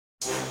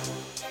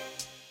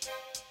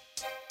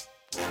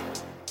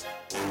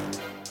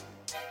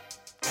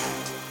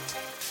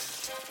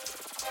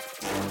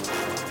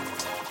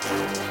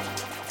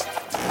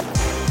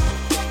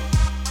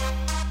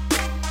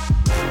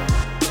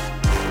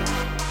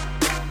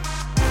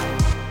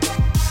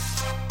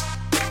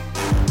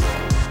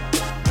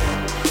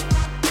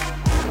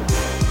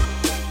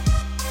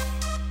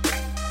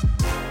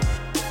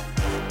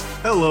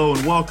Hello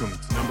and welcome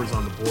to Numbers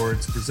on the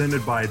Boards,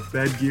 presented by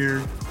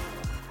Bedgear.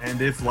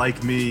 And if,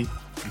 like me,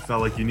 you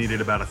felt like you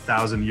needed about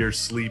 1,000 years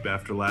sleep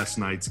after last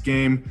night's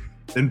game,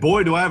 then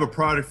boy, do I have a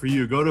product for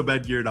you. Go to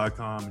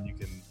bedgear.com and you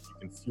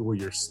can fuel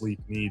your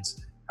sleep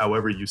needs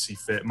however you see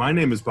fit. My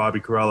name is Bobby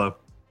Corella.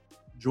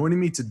 Joining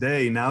me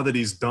today, now that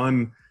he's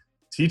done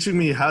teaching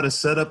me how to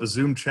set up a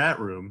Zoom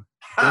chat room,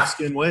 Jeff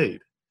Skin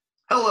Wade.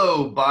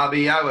 Hello,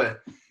 Bobby. I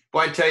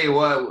tell you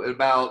what,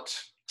 about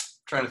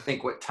trying to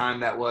think what time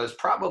that was,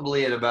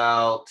 probably at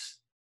about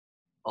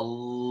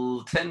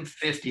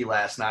 10:50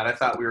 last night. I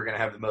thought we were going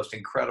to have the most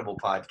incredible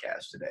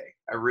podcast today.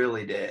 I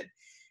really did.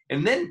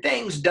 And then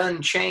things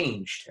done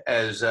changed,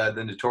 as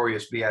the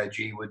notorious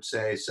B.I.G. would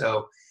say.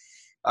 So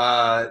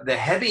the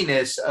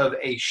heaviness of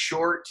a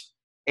short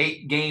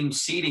 8-game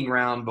seeding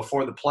round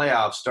before the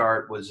playoffs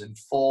start was in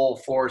full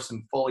force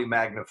and fully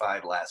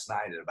magnified last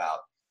night at about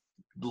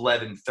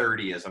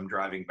 11:30 as I'm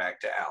driving back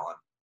to Allen.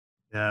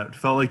 Yeah, it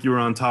felt like you were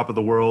on top of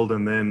the world,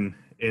 and then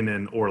in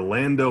an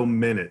Orlando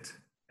minute,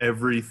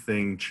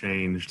 everything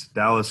changed.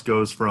 Dallas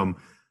goes from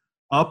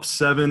up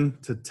 7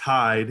 to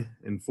tied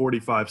in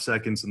 45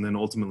 seconds and then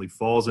ultimately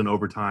falls in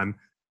overtime,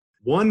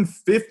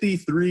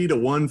 153 to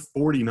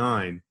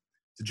 149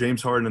 to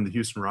James Harden and the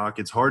Houston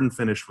Rockets. Harden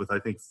finished with, I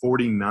think,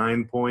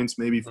 49 points,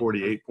 maybe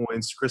 48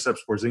 points. Kristaps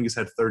Porzingis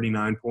had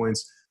 39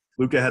 points.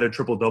 Luka had a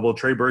triple-double.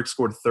 Trey Burke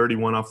scored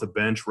 31 off the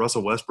bench.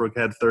 Russell Westbrook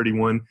had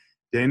 31.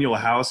 Daniel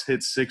House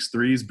hit 6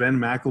 threes. Ben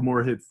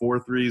McLemore hit 4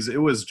 threes. It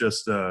was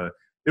just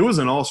it was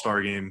an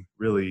all-star game,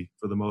 really,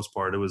 for the most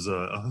part. It was,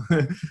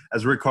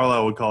 as Rick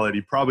Carlisle would call it,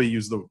 he probably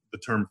used the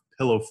term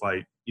pillow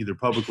fight, either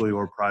publicly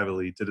or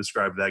privately, to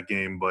describe that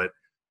game. But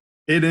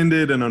it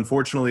ended, and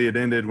unfortunately it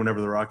ended whenever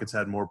the Rockets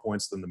had more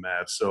points than the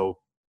Mavs. So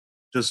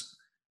just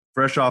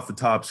fresh off the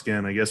top,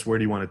 Skin, I guess, where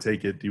do you want to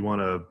take it? Do you want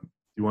to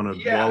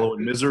wallow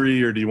in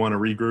misery, or do you want to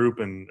regroup?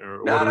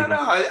 No.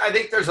 I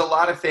think there's a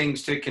lot of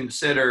things to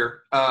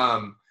consider.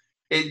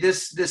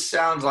 This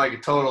sounds like a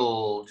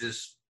total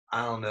just,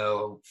 I don't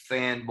know,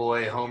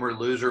 fanboy, homer,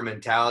 loser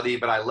mentality,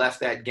 but I left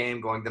that game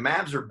going, the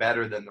Mavs are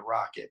better than the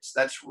Rockets.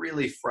 That's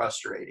really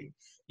frustrating.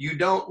 You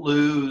don't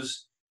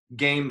lose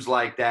games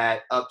like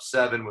that up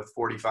 7 with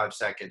 45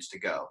 seconds to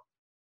go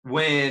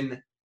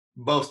when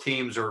both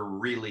teams are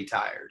really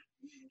tired.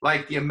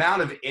 Like, the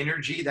amount of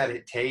energy that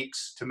it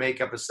takes to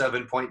make up a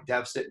 7-point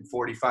deficit in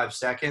 45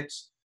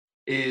 seconds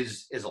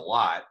is a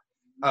lot.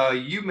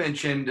 You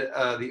mentioned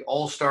the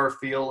all-star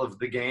feel of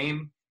the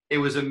game. It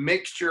was a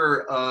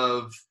mixture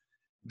of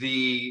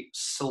the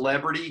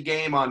celebrity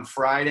game on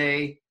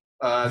Friday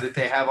that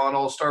they have on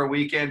All-Star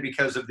Weekend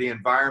because of the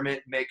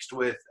environment, mixed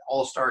with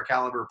all-star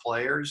caliber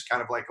players,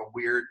 kind of like a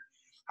weird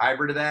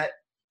hybrid of that.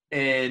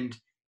 And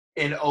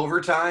in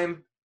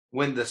overtime,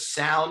 when the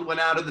sound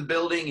went out of the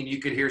building and you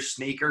could hear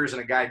sneakers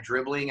and a guy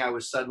dribbling, I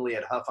was suddenly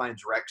at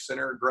Huffines Rec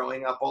Center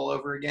growing up all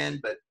over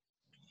again. But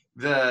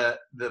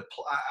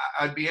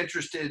I'd be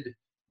interested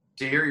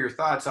to hear your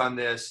thoughts on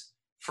this.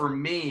 For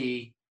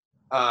me,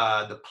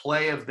 the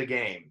play of the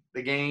game,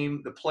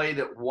 the play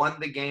that won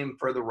the game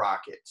for the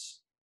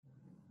Rockets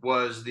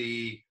was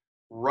the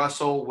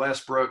Russell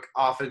Westbrook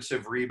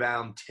offensive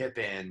rebound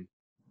tip-in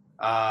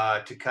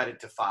to cut it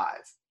to 5.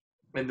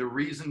 And the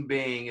reason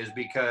being is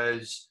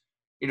because,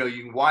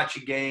 you can watch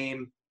a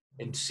game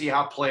and see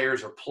how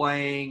players are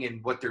playing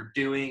and what they're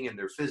doing and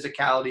their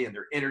physicality and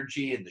their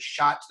energy and the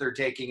shots they're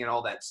taking and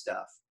all that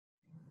stuff.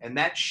 And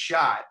that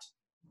shot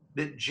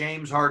that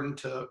James Harden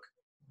took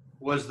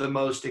was the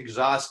most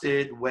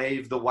exhausted,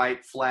 wave the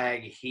white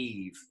flag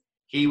heave.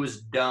 He was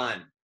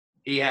done.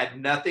 He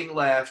had nothing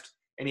left,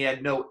 and he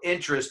had no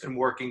interest in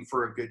working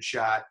for a good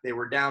shot. They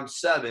were down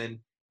 7.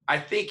 I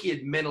think he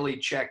had mentally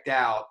checked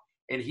out,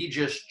 and he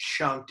just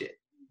chunked it.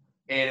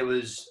 And it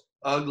was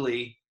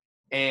ugly.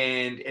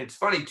 And it's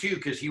funny, too,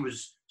 because he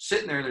was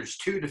sitting there, and there's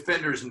 2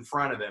 defenders in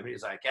front of him.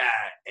 He's like,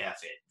 F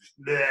it.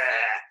 Blah.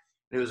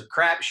 It was a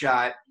crap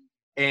shot.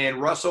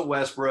 And Russell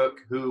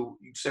Westbrook, who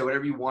you can say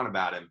whatever you want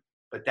about him,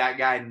 but that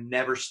guy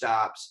never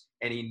stops,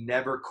 and he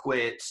never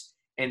quits.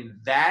 And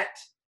that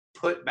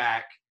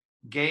putback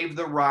gave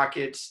the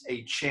Rockets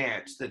a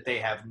chance that they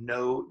had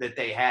no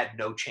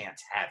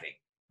chance having.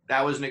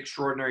 That was an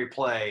extraordinary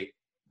play,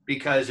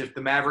 because if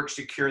the Mavericks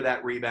secure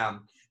that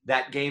rebound,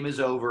 that game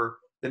is over.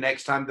 The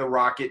next time the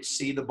Rockets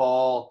see the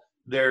ball,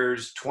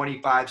 there's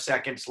 25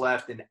 seconds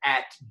left, and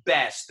at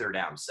best, they're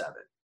down 7.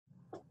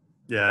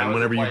 Yeah, and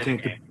whenever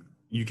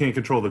you can't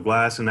control the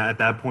glass, and at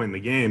that point in the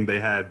game,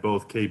 they had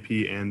both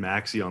KP and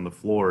Maxey on the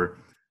floor.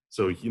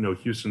 So,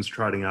 Houston's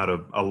trotting out a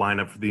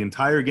lineup for the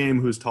entire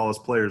game whose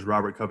tallest player is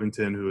Robert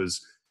Covington, who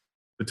is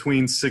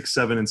between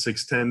 6'7" and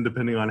 6'10",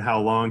 depending on how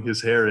long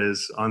his hair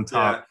is on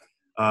top.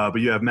 Yeah.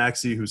 But you have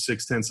Maxey, who's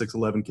 6'10",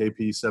 6'11",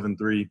 KP,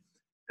 7'3",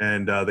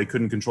 and they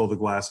couldn't control the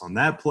glass on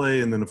that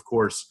play. And then, of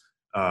course,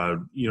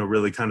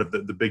 really kind of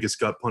the biggest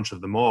gut punch of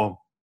them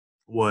all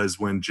was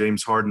when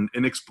James Harden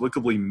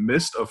inexplicably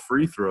missed a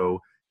free throw,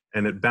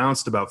 and it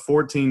bounced about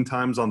 14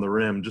 times on the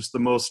rim. Just the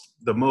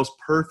most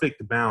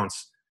perfect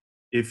bounce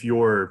if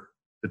you're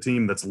the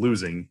team that's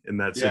losing in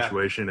that Yeah.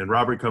 situation. And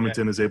Robert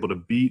Covington is able to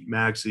beat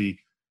Maxey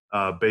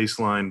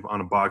baseline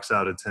on a box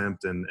out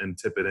attempt and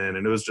tip it in.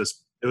 And it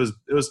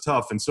was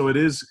tough. And so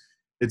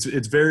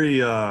it's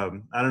very, I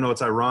don't know,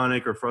 it's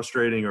ironic or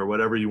frustrating or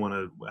however you want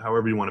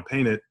to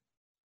paint it,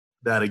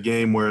 that a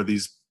game where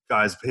these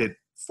guys hit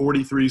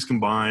 43s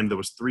combined, there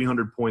was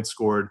 300 points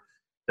scored.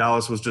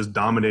 Dallas was just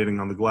dominating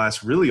on the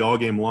glass really all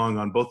game long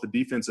on both the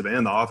defensive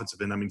and the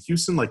offensive end. I mean,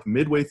 Houston, like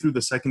midway through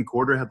the second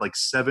quarter, had like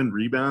 7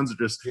 rebounds,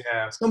 just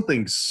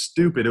something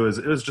stupid. It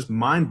was just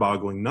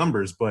mind-boggling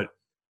numbers. But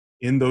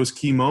in those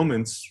key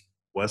moments,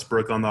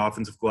 Westbrook on the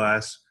offensive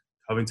glass,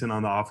 Covington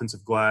on the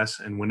offensive glass,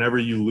 and whenever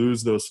you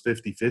lose those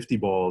 50-50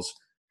 balls,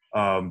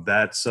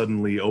 that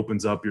suddenly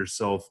opens up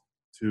yourself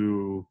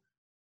to,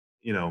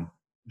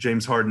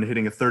 James Harden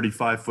hitting a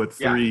 35-foot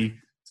three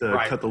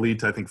to cut the lead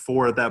to, I think,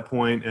 4 at that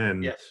point.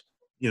 And,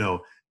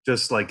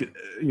 just like,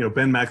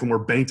 Ben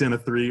McLemore banked in a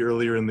 3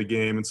 earlier in the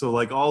game. And so,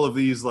 like, all of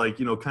these, like,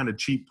 kind of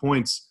cheap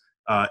points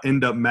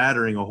end up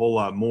mattering a whole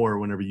lot more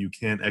whenever you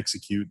can't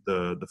execute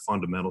the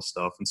fundamental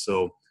stuff. And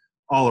so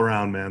all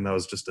around, man, that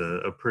was just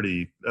a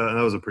pretty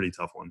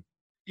tough one.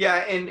 Yeah,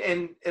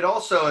 and it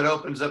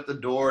opens up the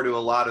door to a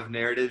lot of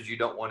narratives you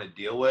don't want to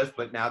deal with,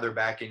 but now they're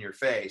back in your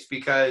face.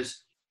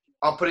 Because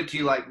I'll put it to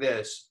you like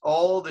this: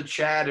 all the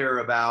chatter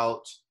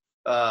about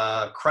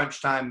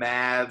crunch time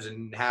Mavs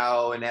and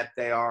how inept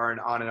they are and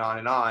on and on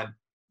and on.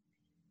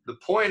 The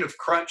point of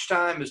crunch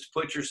time is to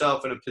put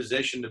yourself in a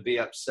position to be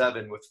up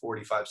 7 with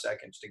 45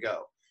 seconds to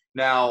go.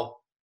 Now,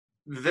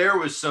 there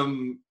was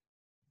some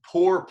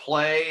poor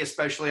play,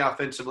 especially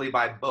offensively,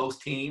 by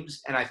both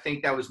teams, and I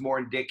think that was more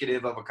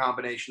indicative of a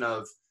combination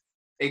of,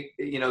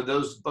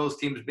 those both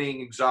teams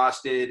being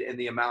exhausted and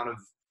the amount of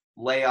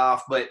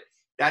layoff. But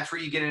that's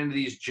where you get into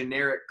these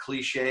generic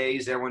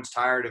cliches everyone's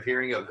tired of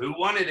hearing of, who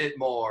wanted it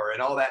more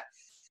and all that.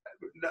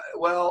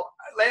 Well,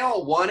 they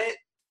all won it.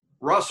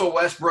 Russell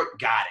Westbrook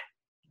got it.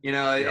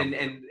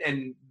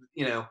 And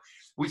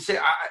we say,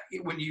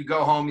 when you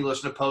go home, you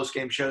listen to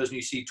post-game shows and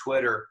you see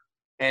Twitter,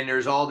 and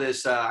there's all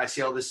this, I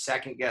see all this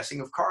second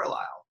guessing of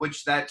Carlisle,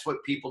 which that's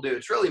what people do.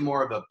 It's really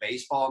more of a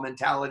baseball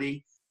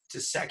mentality to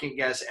second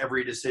guess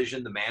every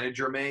decision the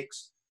manager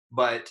makes.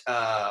 But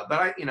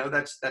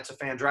that's a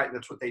fan's right. And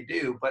that's what they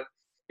do. But,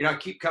 I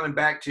keep coming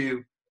back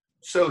to,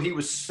 so he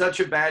was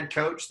such a bad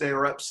coach. They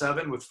were up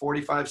 7 with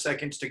 45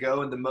 seconds to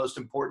go in the most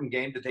important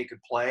game that they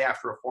could play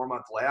after a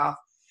 4-month layoff.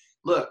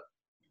 Look,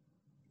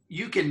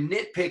 you can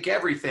nitpick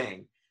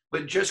everything,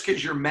 but just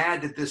because you're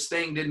mad that this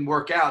thing didn't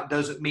work out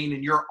doesn't mean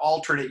in your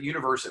alternate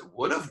universe it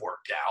would have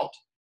worked out.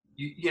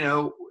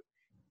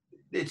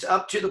 It's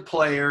up to the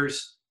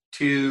players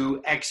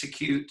to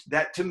execute.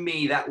 That, to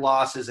me, that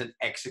loss is an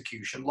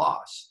execution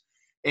loss.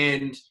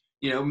 And,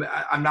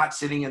 I'm not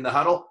sitting in the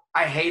huddle.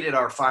 I hated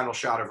our final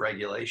shot of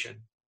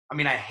regulation. I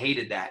mean, I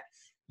hated that.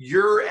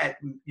 You're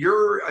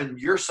on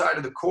your side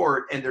of the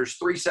court and there's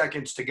 3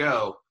 seconds to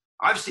go.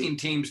 I've seen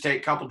teams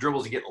take a couple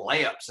dribbles and get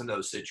layups in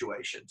those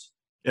situations.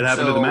 It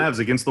happened to the Mavs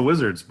against the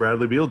Wizards.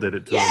 Bradley Beal did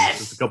it to them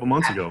just a couple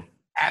months ago.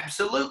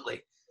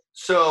 Absolutely.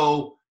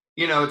 So,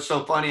 it's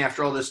so funny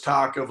after all this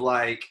talk of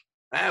like,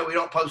 we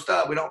don't post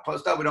up, we don't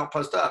post up, we don't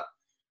post up.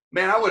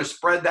 Man, I would have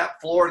spread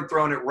that floor and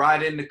thrown it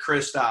right into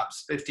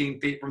Kristaps 15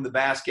 feet from the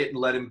basket and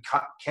let him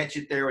catch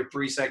it there with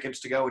 3 seconds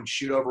to go and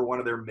shoot over one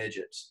of their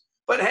midgets.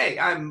 But hey,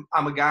 I'm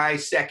a guy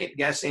second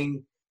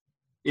guessing.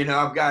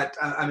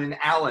 I'm in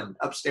Allen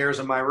upstairs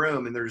in my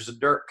room, and there's a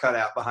dirt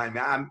cutout behind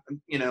me.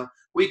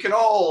 We can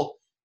all,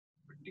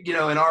 in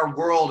our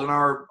world, in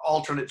our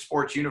alternate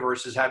sports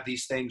universes, have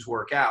these things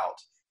work out.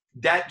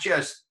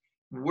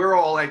 We're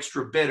all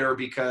extra bitter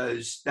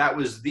because that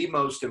was the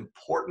most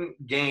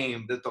important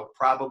game that they'll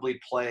probably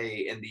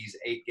play in these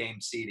 8-game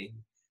seeding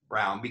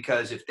round.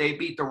 Because if they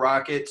beat the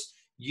Rockets,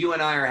 you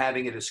and I are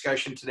having a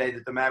discussion today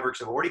that the Mavericks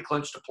have already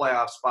clinched a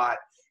playoff spot,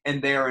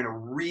 and they are in a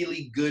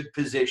really good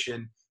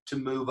position to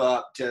move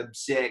up to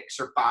 6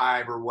 or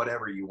 5 or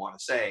whatever you want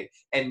to say.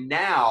 And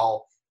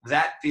now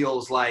that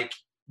feels like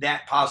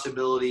that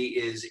possibility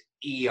is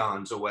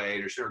eons away.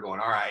 They're sort of going,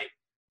 all right,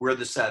 we're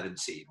the 7th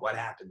seed. What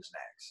happens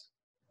next?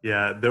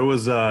 Yeah, there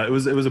was it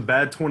was a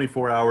bad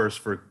 24 hours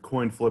for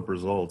coin flip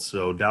results.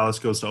 So Dallas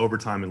goes to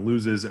overtime and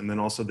loses, and then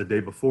also the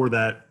day before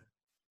that,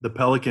 the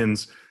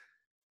Pelicans.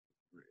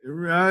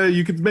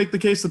 You could make the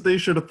case that they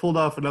should have pulled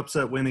off an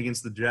upset win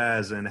against the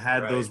Jazz, and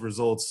had those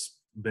results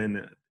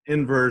been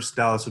inverse,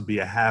 Dallas would be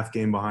a half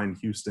game behind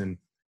Houston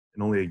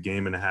and only a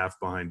game and a half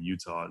behind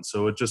Utah. And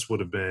so it just would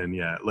have been,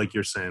 like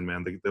you're saying,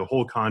 man, the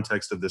whole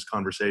context of this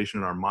conversation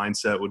and our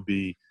mindset would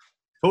be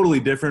totally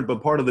different.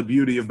 But part of the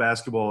beauty of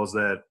basketball is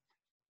that,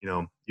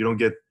 you don't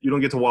get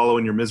to wallow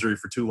in your misery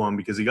for too long,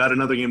 because you got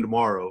another game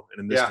tomorrow. And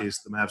in this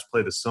case, the Mavs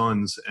play the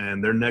Suns,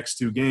 and their next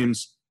 2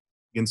 games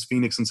against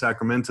Phoenix and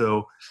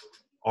Sacramento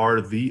are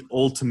the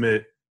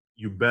ultimate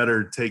you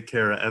better take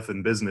care of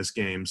effing business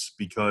games,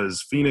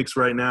 because Phoenix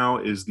right now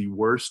is the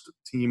worst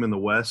team in the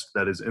West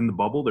that is in the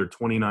bubble. They're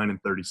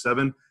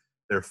 29-37.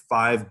 They're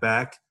 5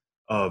 back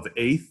of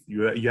eighth.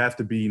 You have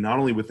to be not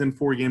only within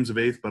 4 games of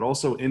eighth, but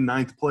also in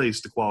ninth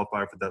place to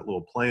qualify for that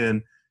little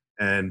play-in.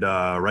 And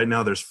right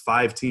now there's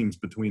 5 teams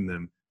between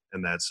them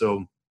and that.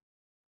 So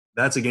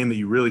that's a game that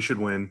you really should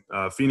win.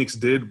 Phoenix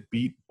did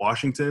beat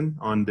Washington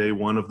on day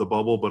 1 of the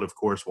bubble, but of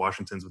course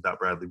Washington's without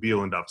Bradley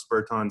Beal and Davis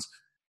Bertans.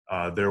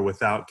 They're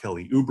without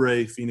Kelly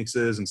Oubre, Phoenix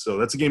is, and so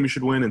that's a game you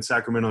should win. And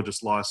Sacramento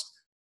just lost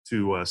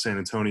to San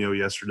Antonio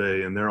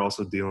yesterday, and they're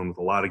also dealing with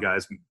a lot of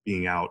guys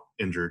being out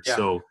injured. Yeah.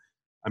 So,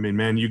 I mean,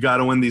 man, you got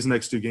to win these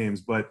next 2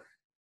 games. But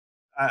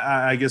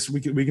I guess we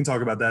can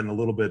talk about that in a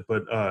little bit.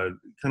 But kind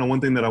of one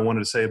thing that I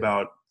wanted to say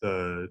about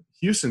the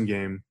Houston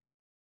game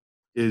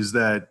is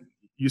that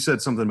you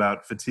said something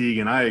about fatigue,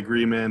 and I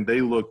agree, man.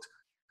 They looked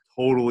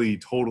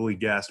totally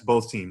gassed,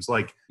 both teams.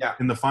 Like,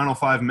 in the final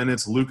 5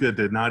 minutes, Luka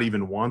did not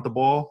even want the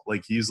ball.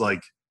 Like, he's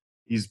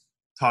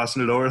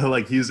tossing it over.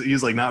 Like,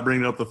 he's like not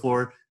bringing it up the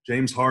floor.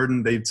 James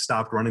Harden, they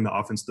stopped running the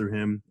offense through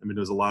him. I mean,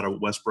 there was a lot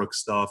of Westbrook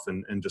stuff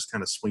and just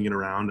kind of swinging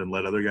around and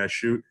let other guys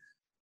shoot.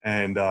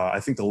 And I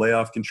think the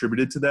layoff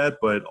contributed to that,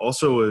 but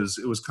also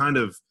it was kind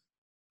of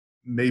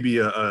maybe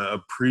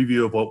a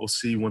preview of what we'll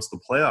see once the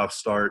playoffs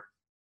start,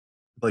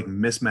 like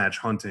mismatch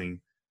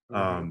hunting.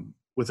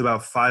 With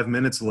about 5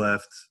 minutes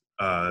left,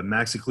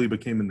 Maxi Kleber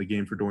came in the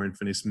game for Dorian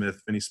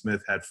Finney-Smith.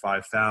 Finney-Smith had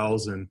 5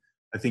 fouls, and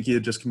I think he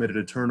had just committed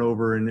a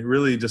turnover. And it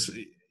really just –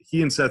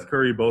 he and Seth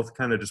Curry both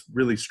kind of just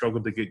really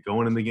struggled to get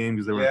going in the game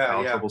because they were in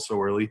foul trouble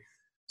so early.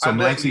 So I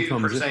blame Maxi you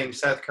comes for in. saying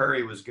Seth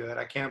Curry was good.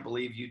 I can't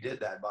believe you did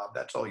that, Bob.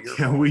 That's all your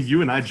Yeah, fault.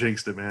 you and I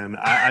jinxed it, man.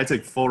 I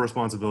take full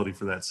responsibility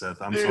for that, Seth.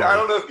 I'm Dude, sorry. I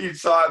don't know if you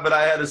saw it, but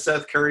I had a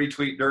Seth Curry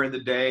tweet during the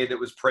day that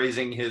was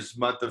praising his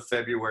month of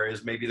February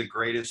as maybe the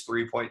greatest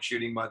three-point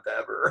shooting month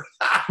ever.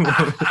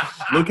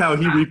 Look how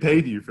he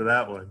repaid you for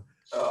that one.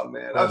 Oh,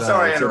 man. I'm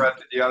sorry I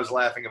interrupted you. I was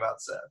laughing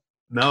about Seth.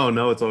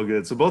 No, it's all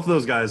good. So both of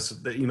those guys,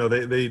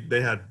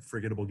 they had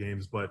forgettable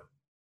games, but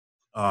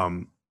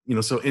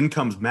so in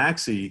comes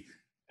Maxi,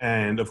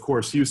 and of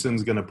course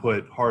Houston's going to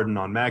put Harden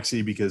on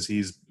Maxi because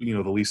he's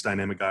the least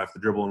dynamic guy off the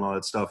dribble and all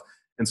that stuff.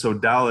 And so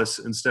Dallas,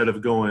 instead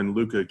of going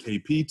Luka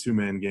KP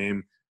 2-man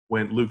game,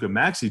 went Luka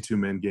Maxi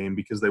 2-man game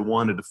because they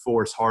wanted to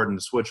force Harden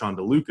to switch on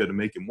to Luka to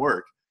make him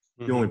work.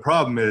 The only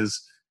problem is,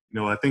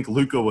 I think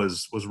Luka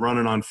was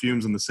running on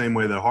fumes in the same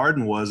way that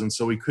Harden was, and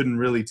so we couldn't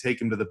really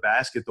take him to the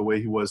basket the way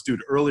he was.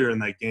 Dude, earlier in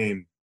that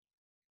game,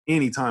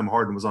 anytime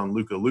Harden was on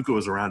Luka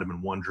was around him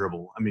in one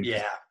dribble. I mean,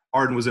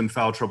 Harden was in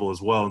foul trouble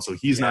as well, and so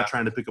he's not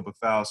trying to pick up a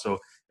foul, so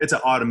it's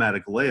an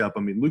automatic layup. I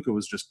mean, Luka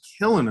was just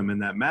killing him in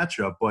that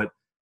matchup, but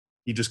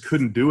he just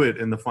couldn't do it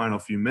in the final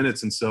few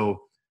minutes, and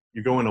so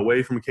you're going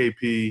away from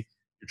KP.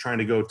 You're trying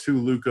to go to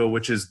Luka,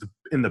 which is,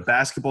 in the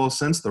basketball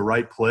sense, the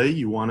right play.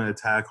 You want to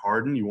attack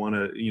Harden. You want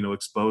to,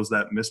 expose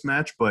that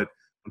mismatch. But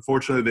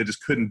unfortunately, they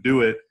just couldn't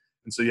do it.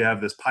 And so you have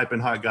this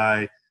piping hot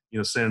guy,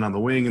 standing on the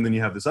wing, and then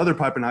you have this other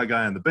piping hot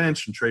guy on the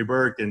bench, and Trey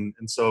Burke. And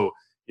so,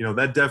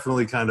 that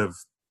definitely kind of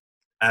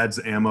adds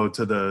ammo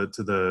to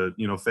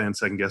the fan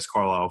second-guess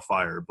Carlisle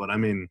fire. But, I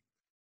mean,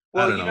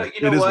 I don't know.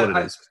 It is what it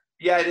is.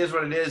 Yeah, it is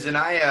what it is. And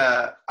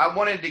I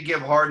wanted to give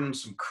Harden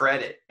some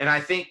credit. And I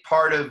think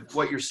part of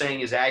what you're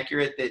saying is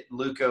accurate, that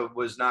Luka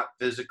was not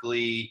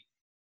physically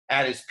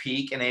at his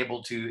peak and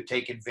able to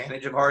take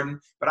advantage of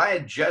Harden. But I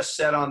had just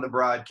said on the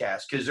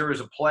broadcast, because there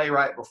was a play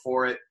right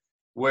before it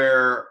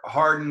where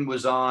Harden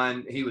was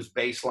he was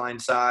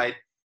baseline side,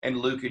 and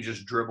Luka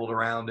just dribbled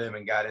around him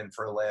and got in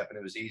for a layup, and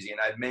it was easy. And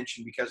I'd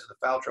mentioned, because of the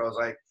foul trouble, I was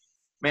like,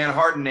 man,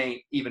 Harden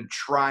ain't even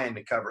trying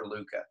to cover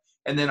Luka.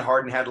 And then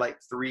Harden had like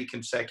 3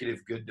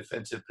 consecutive good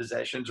defensive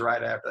possessions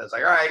right after that. I was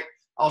like, all right,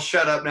 I'll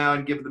shut up now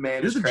and give the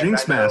man his credit. You're the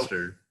jinx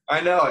master.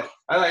 I know it.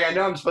 I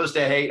know I'm supposed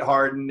to hate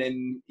Harden,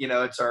 and,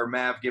 it's our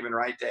Mav given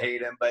right to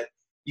hate him. But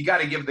you got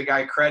to give the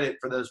guy credit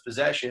for those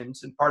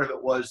possessions. And part of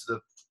it was the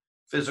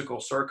physical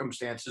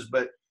circumstances.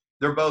 But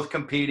they're both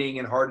competing,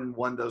 and Harden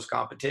won those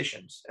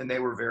competitions. And they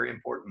were very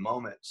important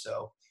moments.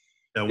 So,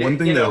 one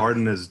thing that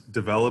Harden has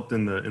developed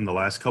in the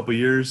last couple of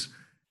years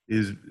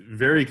is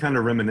very kind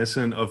of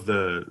reminiscent of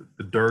the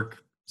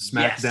Dirk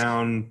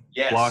smackdown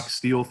block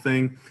steal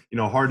thing.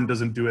 Harden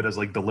doesn't do it as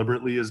like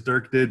deliberately as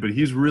Dirk did, but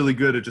he's really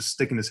good at just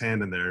sticking his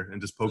hand in there and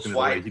just poking it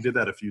away. He did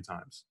that a few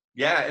times.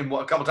 Yeah, and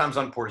a couple times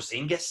on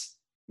Porzingis.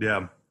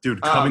 Yeah,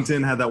 dude,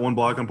 Covington had that one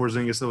block on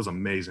Porzingis. That was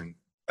amazing.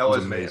 That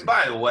was amazing.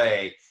 By the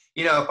way,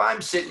 if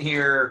I'm sitting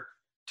here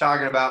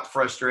talking about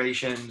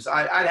frustrations,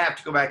 I'd have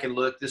to go back and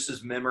look. This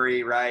is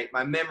memory, right?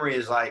 My memory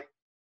is like,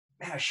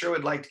 man, I sure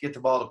would like to get the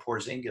ball to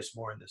Porzingis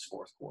more in this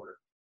fourth quarter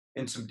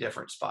in some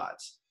different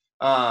spots.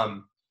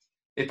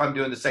 If I'm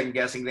doing the second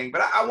guessing thing,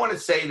 but I want to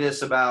say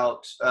this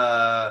about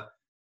all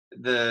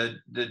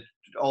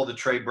the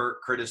Trey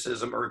Burke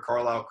criticism, or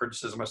Carlisle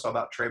criticism I saw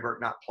about Trey Burke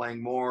not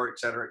playing more, et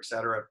cetera,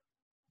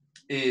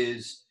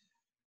 is,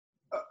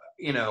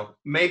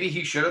 maybe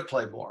he should have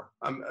played more.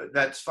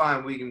 That's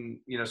fine. We can,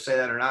 say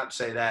that or not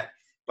say that,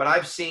 but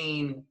I've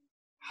seen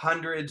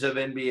hundreds of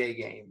NBA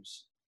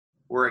games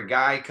where a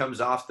guy comes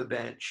off the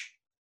bench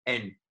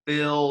and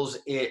fills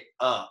it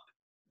up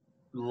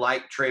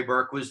like Trey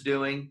Burke was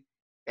doing,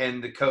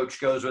 and the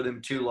coach goes with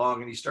him too long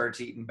and he starts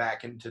eating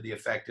back into the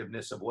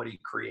effectiveness of what he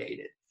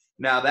created.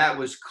 Now, that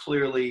was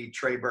clearly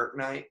Trey Burke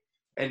night,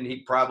 and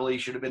he probably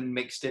should have been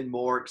mixed in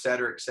more, et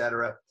cetera, et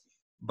cetera.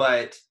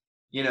 But,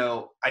 you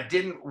know, I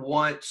didn't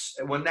once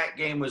 – when that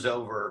game was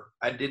over,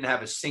 I didn't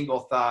have a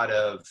single thought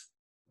of,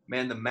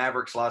 man, the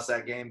Mavericks lost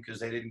that game because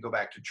they didn't go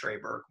back to Trey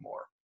Burke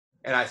more.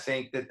 And I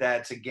think that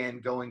that's,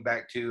 again, going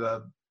back to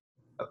a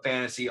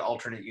fantasy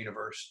alternate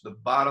universe. The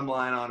bottom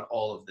line on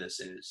all of this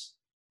is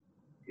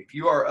if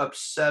you are up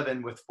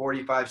 7 with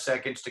 45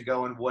 seconds to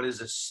go in what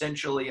is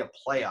essentially a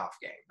playoff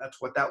game, that's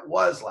what that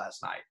was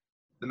last night.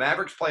 The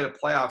Mavericks played a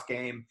playoff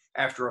game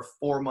after a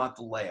 4-month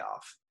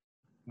layoff.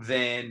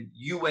 Then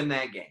you win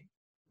that game.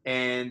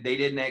 And they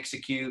didn't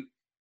execute.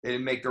 They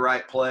didn't make the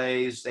right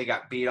plays. They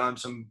got beat on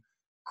some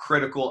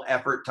critical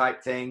effort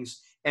type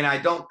things. And I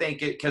don't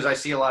think it, because I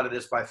see a lot of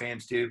this by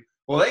fans too.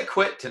 Well, they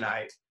quit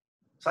tonight.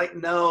 It's like,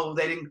 no,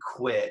 they didn't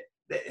quit.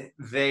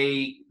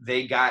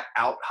 They got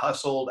out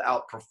hustled,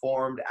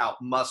 outperformed, out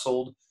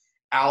muscled,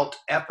 out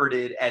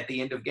efforted at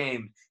the end of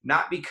game.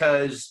 Not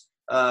because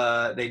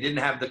they didn't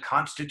have the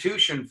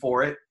constitution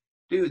for it.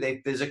 Dude,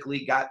 they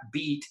physically got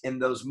beat in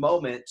those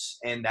moments,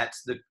 and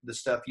that's the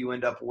stuff you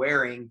end up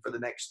wearing for the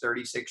next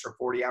 36 or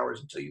 40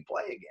 hours until you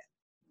play again.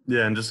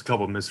 Yeah, and just a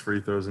couple of missed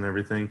free throws and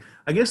everything.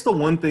 I guess the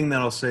one thing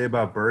that I'll say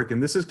about Burke,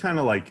 and this is kind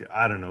of like,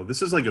 I don't know,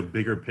 this is like a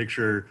bigger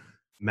picture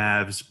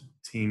Mavs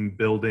team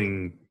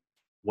building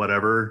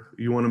whatever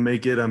you want to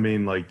make it. I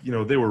mean, like, you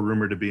know, they were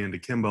rumored to be into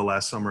Kimba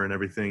last summer and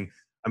everything.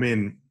 I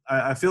mean,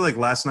 I feel like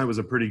last night was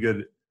a pretty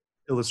good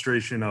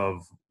illustration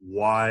of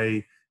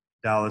why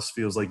Dallas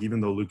feels like,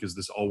 even though Luke is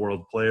this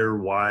all-world player,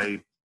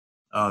 why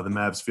the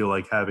Mavs feel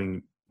like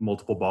having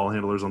multiple ball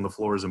handlers on the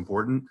floor is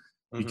important.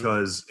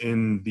 Because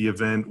in the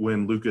event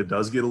when Luka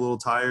does get a little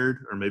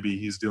tired, or maybe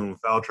he's dealing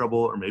with foul trouble,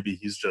 or maybe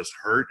he's just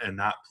hurt and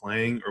not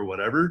playing or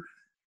whatever,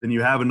 then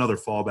you have another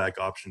fallback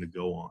option to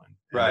go on.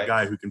 And right. A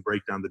guy who can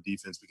break down the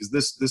defense. Because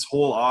this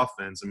whole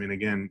offense, I mean,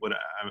 again,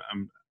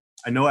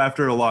 I know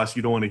after a loss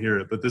you don't want to hear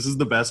it, but this is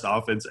the best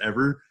offense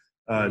ever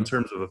in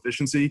terms of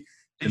efficiency.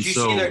 Did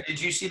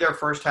you see their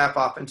first half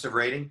offensive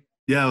rating?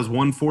 Yeah, it was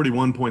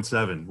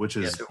 141.7, which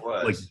is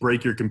yes, like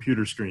break your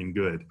computer screen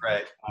good.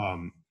 Right.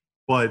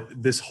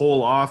 But this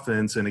whole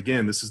offense, and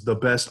again, this is the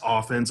best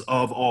offense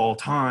of all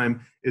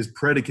time, is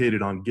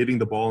predicated on getting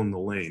the ball in the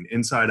lane,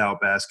 inside-out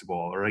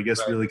basketball, or I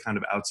guess really kind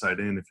of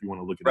outside-in if you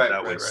want to look at it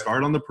that way.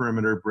 Start on the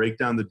perimeter, break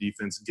down the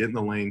defense, get in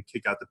the lane,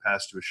 kick out the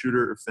pass to a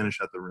shooter, or finish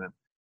at the rim.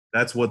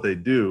 That's what they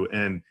do.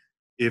 And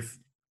if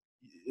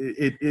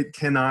it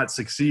cannot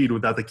succeed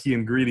without the key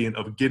ingredient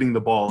of getting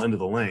the ball into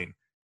the lane.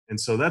 And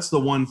so that's the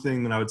one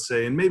thing that I would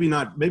say, and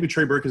maybe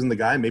Trey Burke isn't the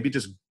guy, maybe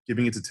just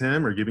giving it to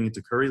Tim or giving it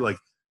to Curry, like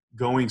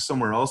going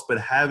somewhere else, but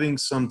having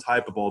some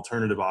type of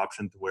alternative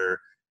option to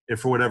where if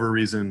for whatever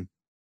reason,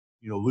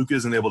 you know, Luke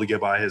isn't able to get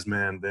by his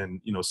man,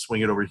 then, you know,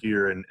 swing it over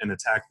here and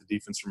attack the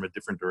defense from a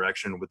different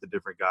direction with a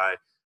different guy. I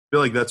feel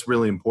like that's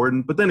really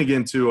important. But then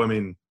again, too, I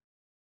mean,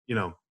 you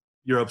know,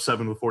 you're up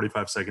 7 with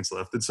 45 seconds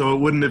left. And so it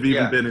wouldn't have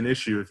even been an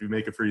issue if you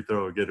make a free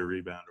throw or get a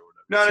rebound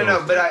or whatever.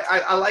 No. But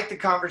I like the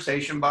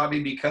conversation,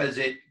 Bobby, because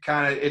it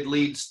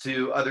leads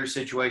to other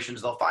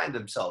situations they'll find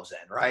themselves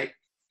in, right?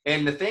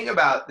 And the thing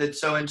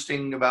that's so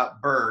interesting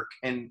about Burke,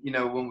 and, you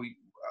know, when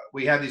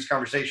we have these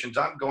conversations,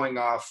 I'm going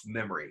off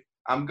memory.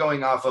 I'm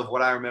going off of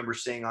what I remember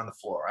seeing on the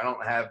floor. I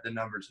don't have the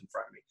numbers in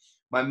front of me.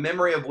 My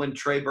memory of when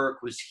Trey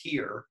Burke was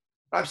here,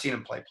 I've seen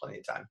him play plenty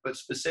of times, but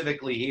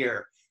specifically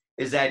here,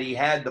 is that he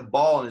had the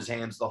ball in his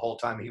hands the whole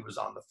time he was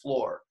on the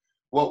floor.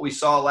 What we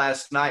saw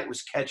last night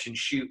was catch and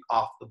shoot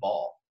off the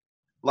ball.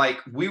 Like,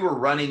 we were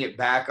running it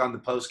back on the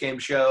postgame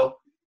show.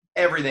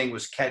 Everything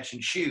was catch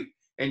and shoot.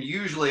 And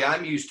usually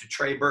I'm used to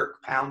Trey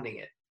Burke pounding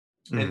it.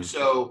 And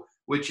so,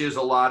 which is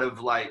a lot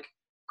of like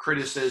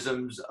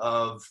criticisms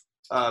of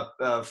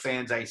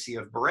fans I see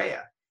of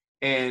Barea.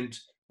 And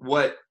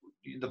what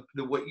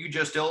you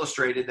just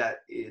illustrated that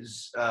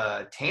is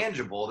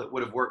tangible that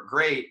would have worked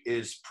great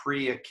is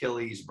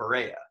pre-Achilles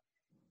Barea.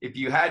 If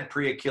you had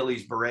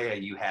pre-Achilles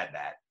Barea, you had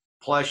that.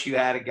 Plus you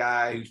had a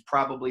guy who's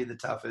probably the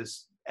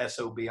toughest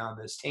SOB on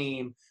this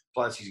team.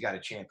 Plus he's got a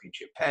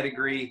championship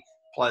pedigree.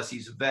 Plus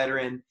he's a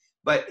veteran.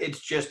 But it's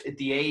just at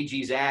the age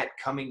he's at,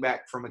 coming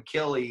back from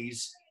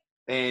Achilles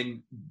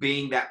and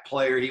being that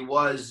player he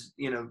was,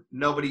 you know,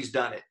 nobody's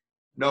done it.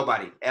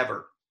 Nobody,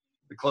 ever.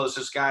 The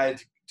closest guy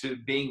to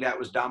being that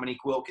was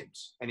Dominique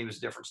Wilkins, and he was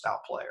a different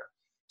style player.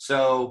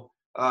 So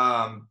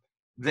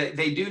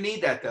they do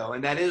need that, though,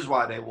 and that is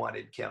why they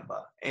wanted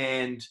Kimba.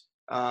 And,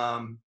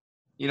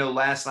 you know,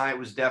 last night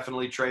was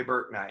definitely Trey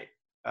Burke night.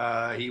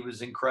 He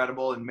was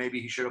incredible, and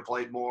maybe he should have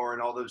played more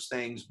and all those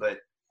things, but,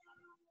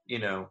 you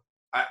know,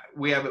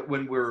 we have it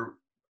when we're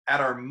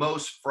at our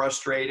most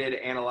frustrated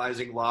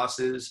analyzing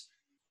losses.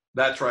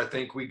 That's where I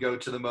think we go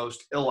to the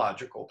most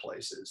illogical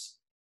places.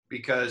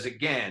 Because,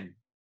 again,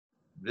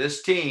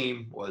 this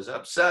team was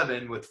up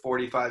 7 with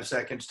 45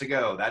 seconds to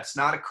go. That's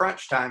not a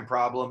crunch time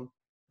problem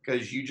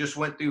because you just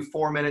went through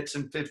 4 minutes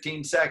and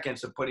 15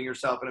 seconds of putting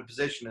yourself in a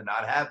position to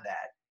not have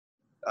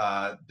that.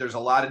 There's a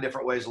lot of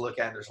different ways to look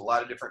at it. There's a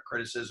lot of different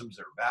criticisms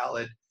that are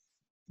valid.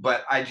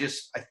 But I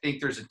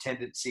think there's a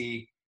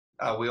tendency,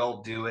 we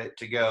all do it,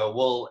 to go,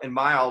 well, in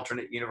my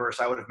alternate universe,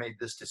 I would have made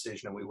this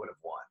decision and we would have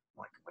won.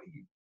 I'm like, what do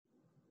you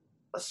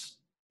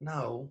 –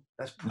 no,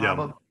 that's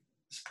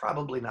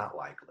probably not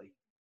likely.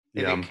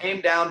 If it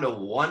came down to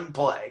one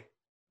play,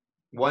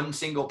 one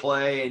single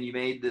play, and you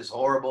made this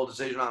horrible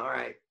decision, all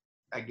right,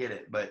 I get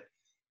it. But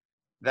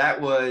that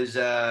was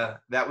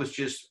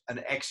just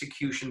an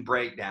execution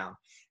breakdown.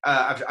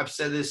 I've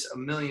said this a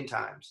million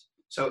times.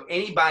 So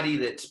anybody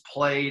that's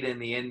played in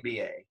the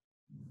NBA,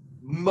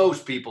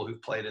 most people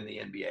who've played in the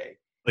NBA,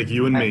 like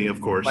you and me,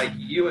 of course, like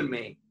you and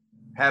me,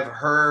 have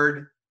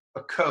heard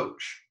a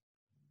coach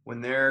when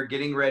they're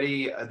getting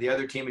ready, the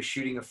other team is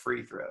shooting a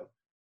free throw.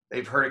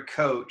 They've heard a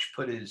coach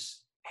put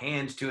his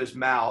hands to his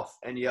mouth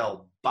and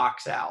yell,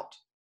 "Box out."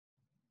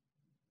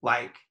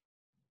 Like,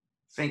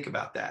 think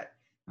about that.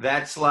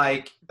 That's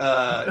like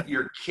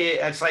your kid.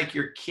 That's like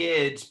your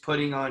kids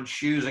putting on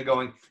shoes and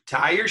going,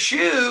 "Tie your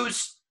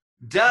shoes."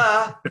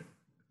 Duh.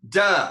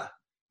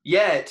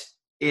 Yet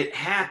it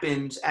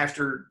happens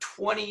after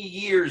 20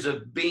 years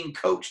of being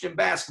coached in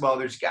basketball.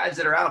 There's guys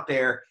that are out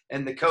there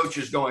and the coach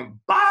is going,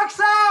 "Box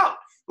out."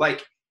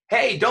 Like,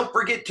 hey, don't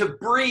forget to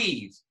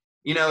breathe.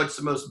 It's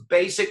the most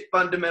basic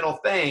fundamental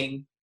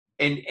thing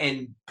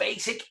and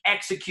basic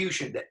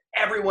execution that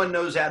everyone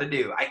knows how to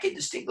do. I can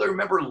distinctly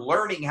remember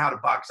learning how to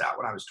box out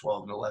when I was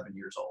 12 and 11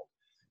 years old.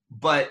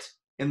 But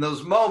in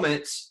those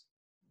moments,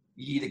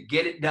 you either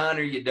get it done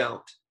or you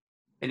don't.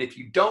 And if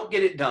you don't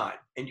get it done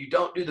and you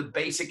don't do the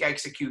basic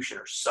execution,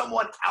 or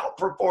someone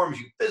outperforms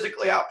you,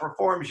 physically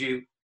outperforms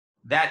you,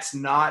 that's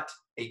not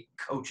a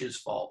coach's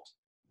fault.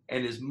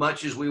 And as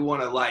much as we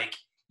want to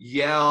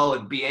yell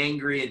and be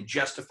angry and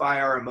justify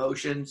our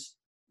emotions,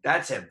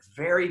 that's a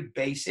very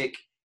basic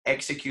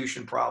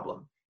execution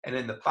problem. And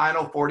in the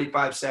final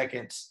 45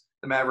 seconds,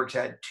 the Mavericks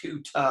had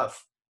two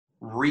tough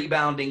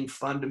rebounding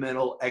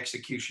fundamental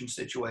execution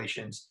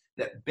situations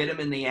that bit them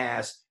in the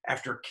ass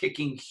after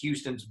kicking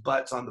Houston's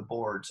butts on the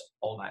boards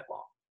all night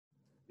long.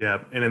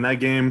 Yeah, and in that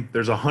game,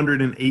 there's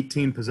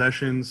 118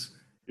 possessions.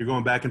 You're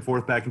going back and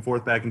forth,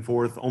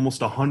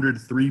 almost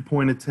 100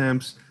 three-point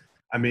attempts.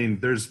 I mean,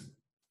 there's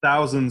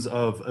thousands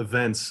of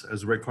events,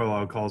 as Rick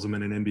Carlisle calls them,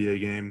 in an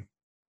NBA game.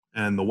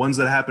 And the ones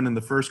that happen in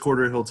the first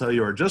quarter, he'll tell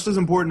you, are just as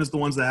important as the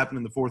ones that happen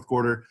in the fourth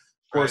quarter.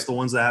 Of course, the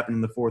ones that happen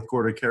in the fourth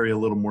quarter carry a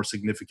little more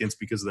significance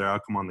because of their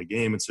outcome on the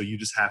game. And so you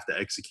just have to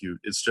execute.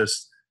 It's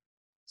just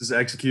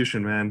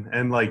execution, man.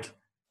 And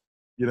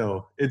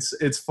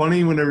it's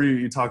funny whenever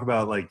you talk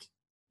about,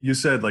 you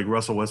said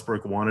Russell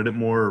Westbrook wanted it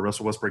more, or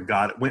Russell Westbrook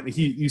got it.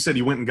 You said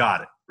he went and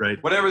got it,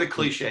 right? Whatever the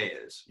cliche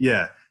is.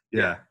 Yeah.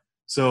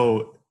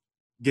 So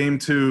Game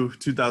 2,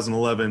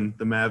 2011,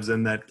 the Mavs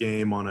end that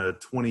game on a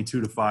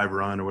 22-5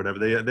 run or whatever.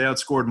 They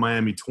outscored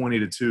Miami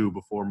 20-2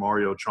 before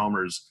Mario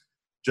Chalmers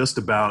just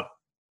about,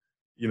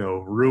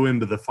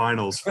 ruined the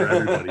finals for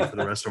everybody for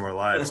the rest of our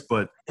lives.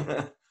 But,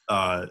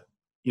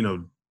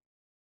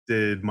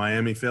 did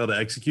Miami fail to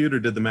execute, or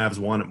did the Mavs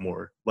want it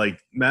more?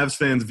 Mavs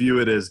fans view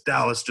it as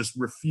Dallas just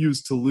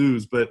refused to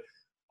lose, but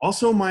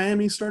also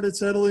Miami started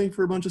settling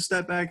for a bunch of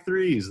step-back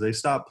threes. They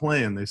stopped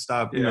playing. They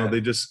stopped,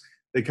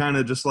 they kind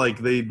of just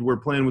they were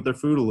playing with their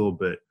food a little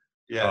bit.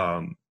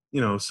 Yeah.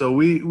 So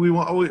we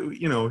want,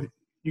 you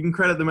can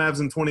credit the Mavs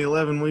in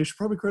 2011. Well, you should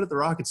probably credit the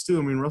Rockets too.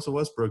 I mean, Russell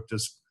Westbrook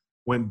just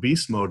went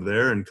beast mode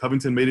there, and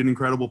Covington made an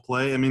incredible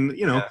play. I mean,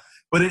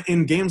 but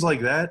in games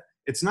like that,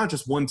 it's not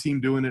just one team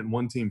doing it and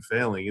one team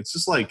failing. It's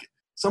just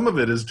some of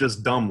it is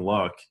just dumb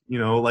luck,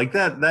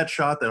 that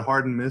shot that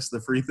Harden missed, the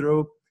free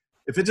throw.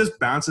 If it just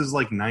bounces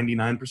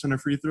 99%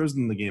 of free throws,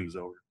 then the game is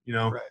over,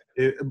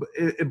 Right.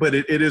 But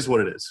it is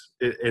what it is.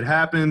 It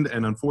happened.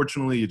 And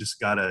unfortunately you just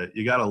gotta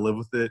live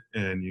with it,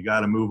 and you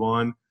gotta move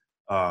on.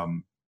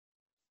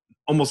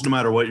 Almost no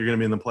matter what, you're going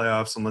to be in the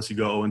playoffs unless you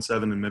go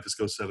 0-7 and Memphis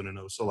goes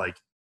 7-0. So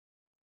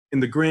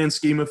in the grand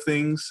scheme of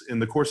things, in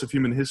the course of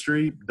human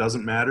history,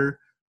 doesn't matter.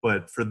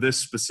 But for this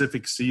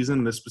specific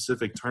season, this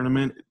specific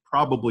tournament, it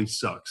probably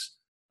sucks.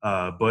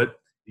 But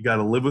you got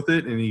to live with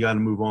it, and you got to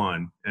move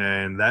on.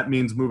 And that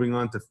means moving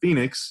on to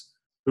Phoenix,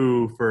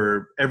 who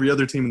for every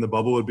other team in the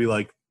bubble would be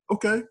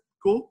okay,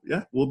 cool.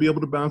 Yeah, we'll be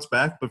able to bounce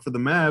back. But for the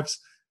Mavs,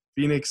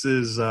 Phoenix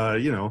is,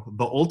 the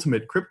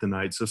ultimate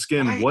kryptonite. So,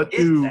 Skin,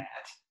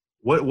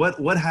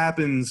 what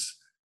happens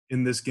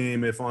in this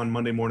game if on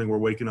Monday morning we're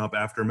waking up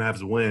after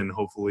Mavs win,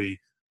 hopefully?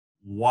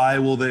 Why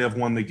will they have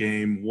won the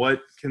game?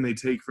 What can they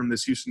take from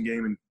this Houston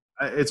game? And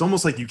it's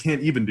almost like you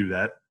can't even do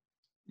that.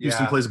 Yeah.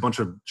 Houston plays a bunch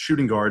of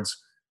shooting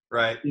guards.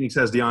 Right. Phoenix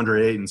has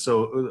DeAndre Ayton.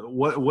 So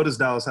what does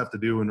Dallas have to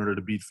do in order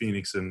to beat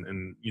Phoenix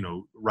and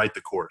right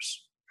the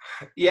course?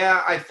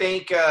 Yeah, I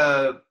think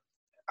the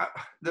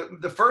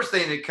first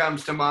thing that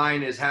comes to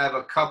mind is have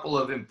a couple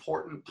of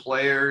important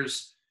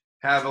players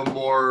have a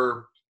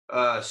more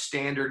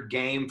standard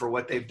game for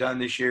what they've done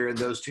this year, and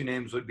those two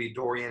names would be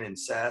Dorian and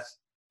Seth.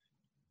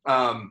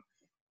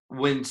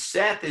 When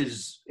Seth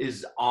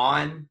is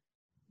on,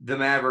 the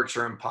Mavericks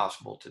are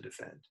impossible to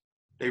defend.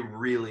 They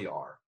really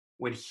are.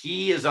 when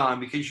he is on,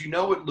 because you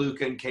know what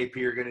Luka and KP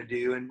are going to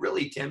do, and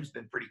really Tim's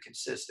been pretty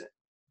consistent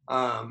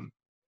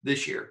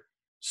this year.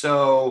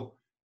 So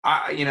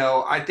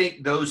I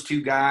think those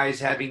two guys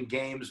having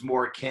games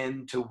more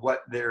akin to what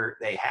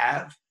they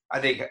have, I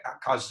think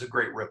causes a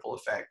great ripple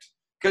effect.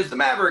 Because the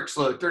Mavericks,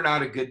 look, they're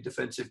not a good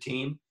defensive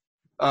team.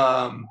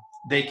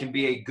 They can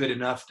be a good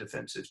enough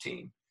defensive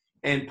team.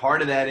 And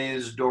part of that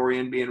is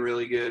Dorian being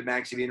really good,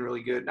 Maxey being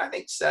really good. And I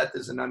think Seth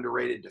is an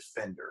underrated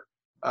defender.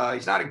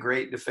 He's not a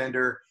great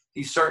defender.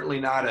 He's certainly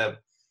not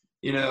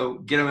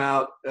get him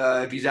out.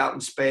 If he's out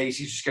in space,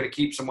 he's just going to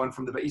keep someone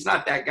from he's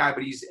not that guy,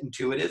 but he's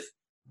intuitive.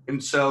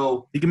 And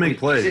so he can make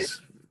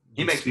plays.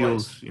 He makes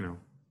steals, plays.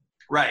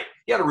 Right.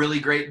 He had a really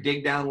great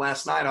dig down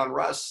last night on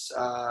Russ,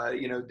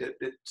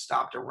 that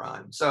stopped a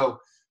run. So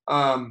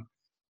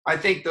I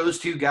think those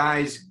two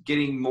guys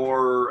getting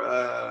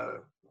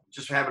more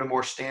just having a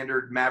more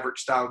standard Maverick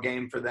style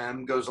game for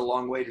them goes a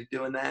long way to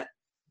doing that.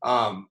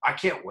 I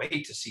can't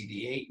wait to see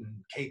the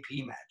Ayton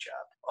KP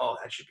matchup. Oh,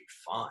 that should be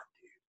fun,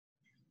 dude.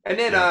 And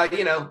then,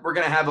 we're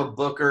going to have a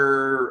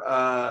Booker.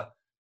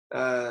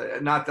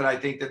 Not that I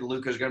think that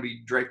Luka's going to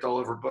be draped all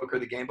over Booker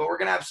the game, but we're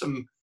going to have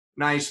some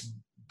nice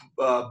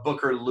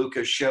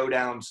Booker-Luka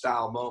showdown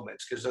style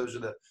moments, because those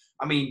are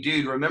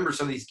dude, remember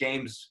some of these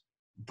games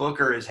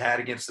Booker has had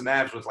against the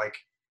Mavs with like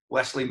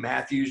Wesley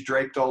Matthews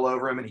draped all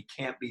over him and he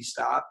can't be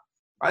stopped.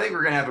 I think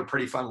we're going to have a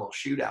pretty fun little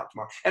shootout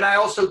tomorrow. And I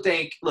also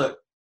think, look,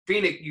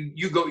 Phoenix,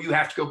 you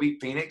have to go beat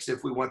Phoenix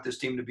if we want this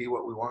team to be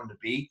what we want them to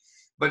be.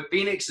 But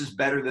Phoenix is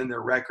better than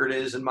their record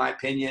is, in my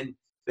opinion.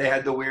 They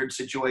had the weird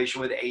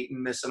situation with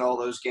Ayton missing all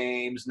those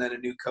games and then a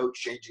new coach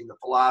changing the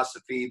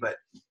philosophy. But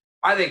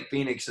I think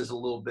Phoenix is a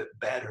little bit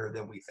better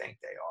than we think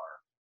they are.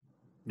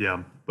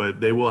 Yeah, but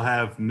they will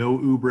have no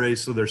Oubre,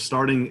 so they're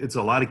starting – it's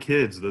a lot of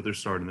kids that they're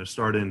starting. They're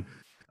starting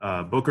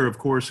Booker, of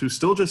course, who's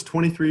still just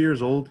 23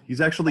 years old.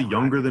 He's actually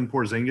younger than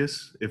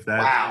Porzingis, if that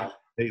 – Wow.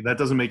 That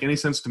doesn't make any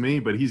sense to me,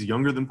 but he's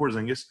younger than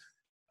Porzingis.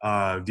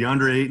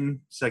 DeAndre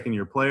Ayton,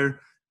 second-year player.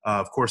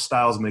 Of course,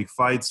 styles make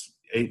fights.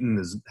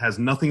 Ayton has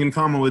nothing in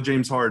common with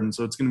James Harden,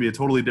 so it's going to be a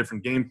totally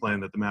different game plan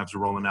that the Mavs are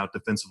rolling out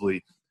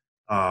defensively.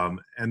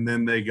 And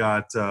then they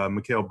got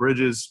Mikal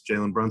Bridges,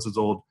 Jalen Brunson's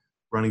old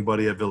running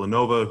buddy at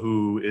Villanova,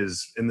 who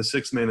is in the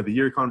sixth man of the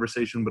year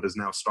conversation, but is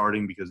now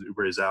starting because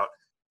Oubre is out.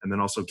 And then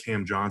also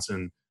Cam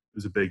Johnson,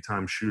 who's a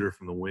big-time shooter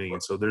from the wing.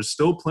 And so there's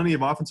still plenty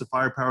of offensive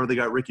firepower. They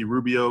got Ricky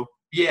Rubio.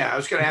 Yeah, I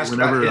was going to ask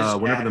whenever about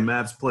the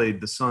Mavs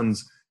played the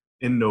Suns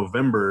in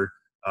November,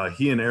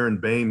 he and Aaron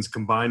Baines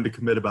combined to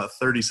commit about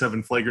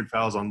 37 flagrant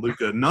fouls on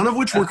Luka, none of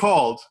which were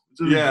called.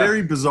 It was a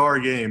very bizarre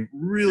game,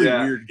 really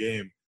weird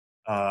game.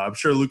 I'm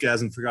sure Luka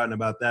hasn't forgotten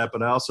about that,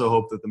 but I also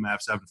hope that the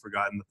Mavs haven't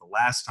forgotten that the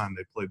last time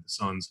they played the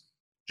Suns,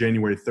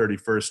 January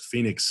 31st,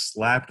 Phoenix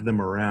slapped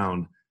them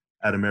around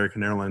at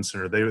American Airlines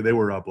Center. They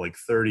were up like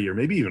 30 or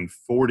maybe even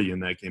 40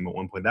 in that game at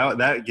one point.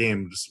 That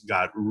game just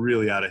got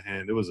really out of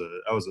hand. That was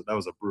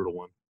a brutal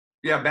one.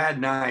 Yeah, bad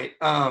night.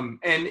 And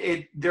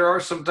there are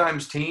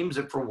sometimes teams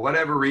that for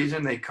whatever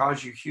reason they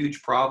cause you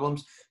huge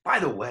problems. By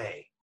the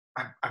way,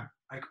 I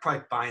could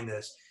probably find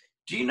this.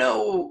 Do you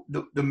know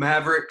the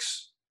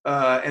Mavericks?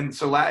 And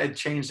so it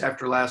changed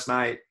after last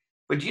night.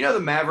 But do you know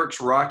the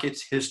Mavericks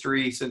Rockets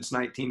history since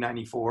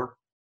 1994?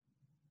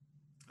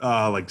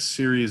 Like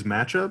series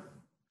matchup?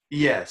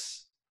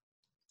 Yes.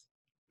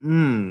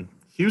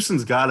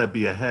 Houston's got to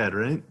be ahead,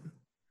 right?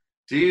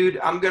 Dude,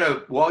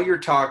 while we're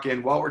talking,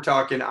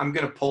 I'm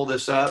gonna pull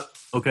this up.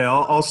 Okay,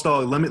 I'll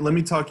stall. Let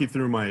me talk you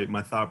through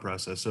my thought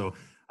process. So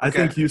I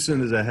think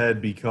Houston is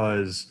ahead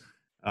because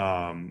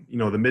the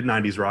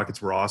mid-90s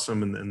Rockets were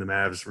awesome and the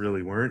Mavs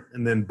really weren't.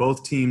 And then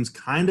both teams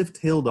kind of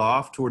tailed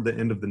off toward the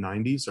end of the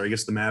 90s. So I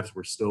guess the Mavs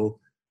were still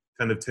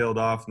kind of tailed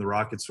off and the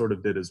Rockets sort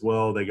of did as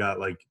well. They got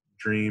like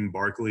Dream,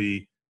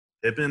 Barkley,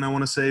 Pippen, I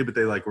want to say, but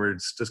they were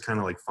just kind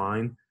of like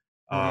fine.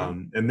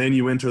 And then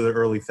you enter the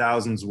early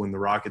thousands when the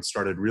Rockets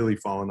started really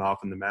falling off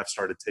and the Mavs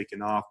started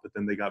taking off, but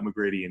then they got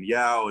McGrady and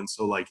Yao. And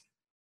so like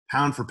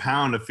pound for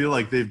pound, I feel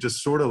like they've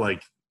just sort of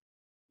like,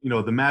 the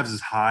Mavs'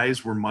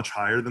 highs were much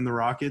higher than the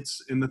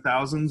Rockets in the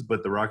thousands,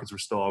 but the Rockets were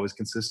still always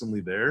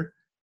consistently there.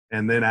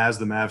 And then as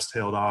the Mavs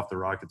tailed off, the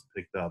Rockets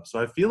picked up. So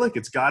I feel like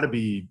it's got to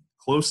be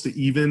close to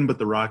even, but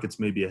the Rockets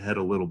may be ahead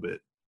a little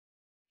bit.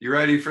 You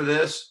ready for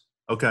this?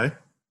 Okay.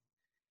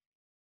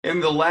 In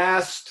the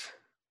last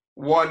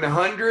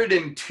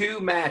 102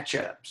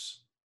 matchups,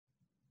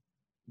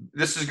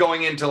 this is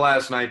going into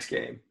last night's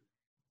game.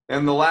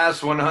 In the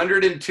last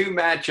 102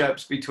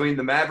 matchups between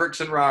the Mavericks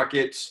and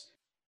Rockets,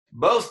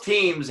 both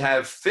teams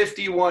have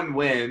 51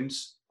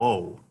 wins.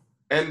 Oh.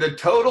 And the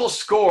total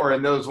score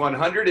in those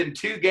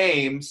 102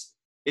 games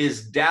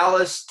is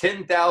Dallas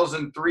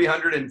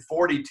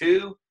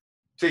 10,342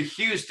 to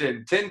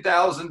Houston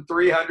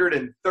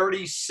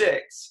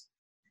 10,336,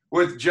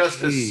 with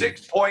just a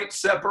 6-point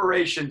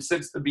separation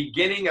since the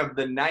beginning of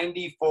the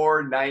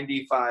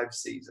 94-95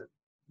 season.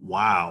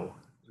 Wow.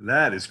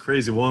 That is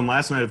crazy. Well, and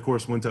last night, of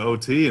course, went to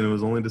OT, and it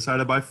was only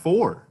decided by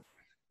 4.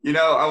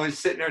 I was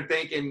sitting there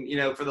thinking,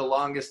 for the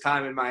longest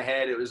time in my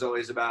head, it was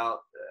always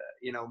about,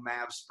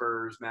 Mavs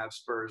Spurs, Mavs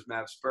Spurs,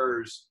 Mavs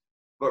Spurs.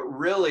 But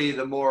really,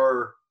 the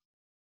more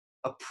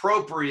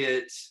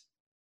appropriate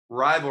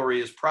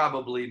rivalry is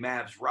probably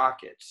Mavs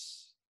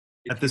Rockets.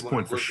 At this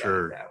point, for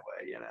sure. That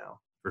way,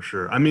 For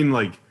sure. I mean,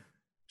 like,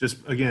 just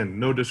again,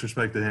 no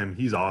disrespect to him,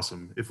 he's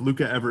awesome. If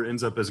Luka ever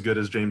ends up as good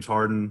as James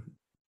Harden,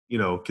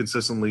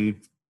 consistently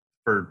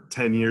for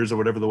 10 years or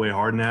whatever the way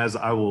Harden has,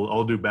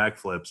 I'll do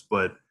backflips.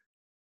 But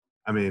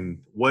I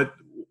mean, what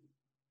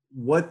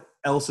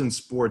else in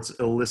sports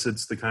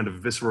elicits the kind of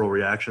visceral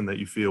reaction that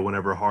you feel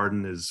whenever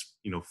Harden is,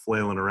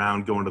 flailing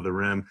around, going to the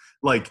rim?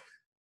 Like,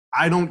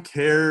 I don't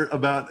care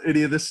about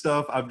any of this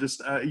stuff. I'm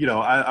just,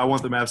 I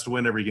want the Mavs to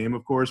win every game,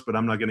 of course, but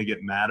I'm not going to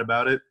get mad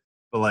about it.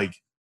 But, like,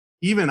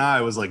 even I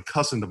was, like,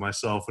 cussing to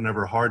myself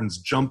whenever Harden's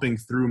jumping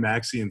through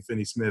Maxey and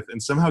Finney-Smith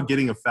and somehow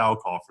getting a foul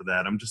call for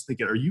that. I'm just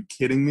thinking, are you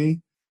kidding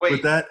me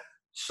with that?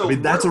 So I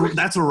mean, that's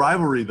a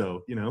rivalry,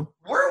 though,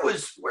 Where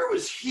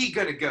was he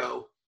going to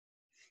go?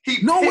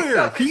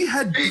 Nowhere.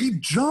 He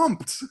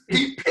jumped.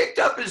 He picked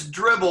up his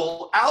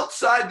dribble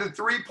outside the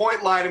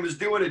three-point line and was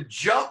doing a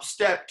jump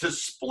step to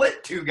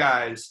split two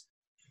guys.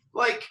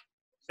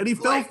 And he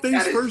fell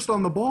face first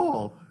on the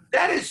ball.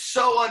 That is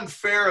so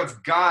unfair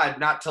of God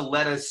not to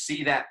let us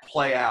see that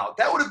play out.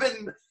 That would have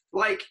been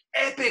like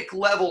epic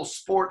level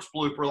sports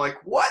blooper. Like,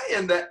 what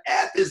in the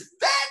F is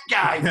that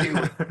guy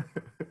doing?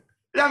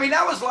 I mean,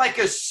 that was like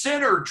a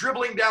center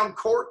dribbling down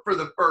court for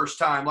the first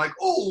time. Like,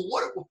 oh,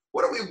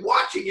 what are we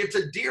watching? It's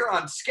a deer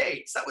on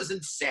skates. That was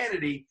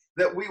insanity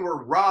that we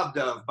were robbed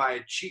of by a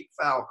cheap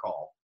foul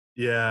call.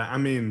 Yeah, I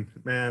mean,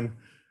 man,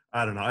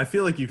 I don't know. I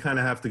feel like you kind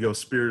of have to go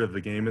spirit of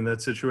the game in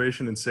that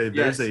situation and say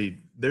there's a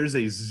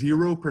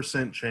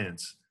 0%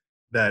 chance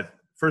that,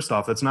 first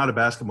off, that's not a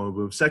basketball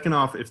move. Second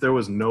off, if there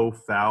was no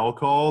foul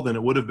call, then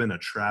it would have been a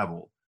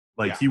travel.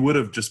 Like, he would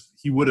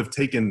have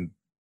taken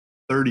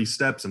 30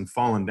 steps and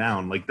fallen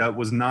down. Like, that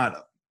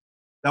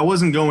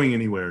wasn't going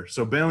anywhere.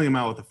 So bailing him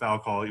out with a foul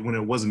call when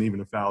it wasn't even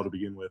a foul to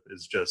begin with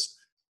is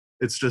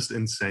just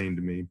insane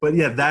to me. But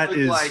yeah,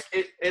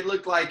 it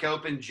looked like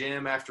open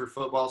gym after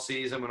football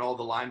season when all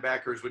the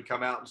linebackers would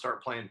come out and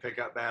start playing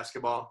pickup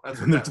basketball. That's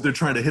what they're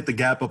trying to hit the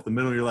gap up the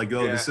middle. You're like,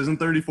 This isn't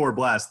 34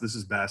 blast. This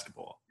is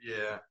basketball.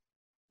 Yeah.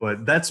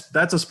 But that's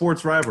a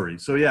sports rivalry.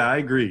 So yeah, I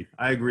agree.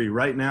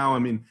 Right now, I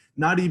mean,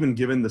 not even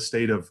given the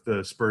state of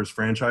the Spurs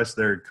franchise,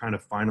 they're kind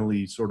of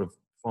finally sort of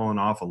fallen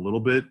off a little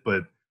bit.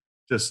 But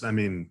just, I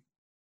mean,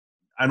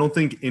 I don't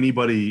think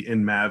anybody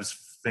in Mavs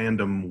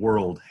fandom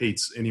world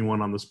hates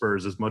anyone on the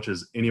Spurs as much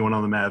as anyone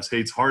on the Mavs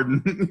hates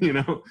Harden.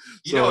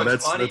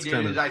 What's funny,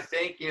 dude, is I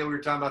think we were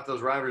talking about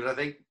those rivalries. I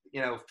think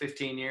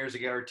 15 years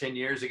ago or 10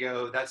 years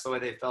ago, that's the way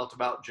they felt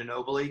about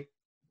Ginobili.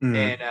 Mm-hmm.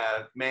 And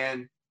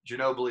man,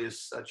 Ginobili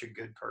is such a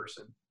good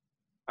person.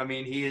 I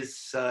mean, he is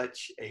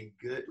such a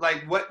good –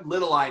 like, what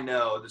little I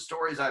know, the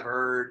stories I've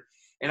heard,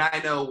 and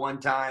I know one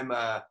time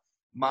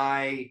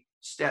my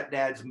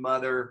stepdad's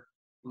mother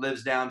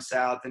lives down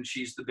south, and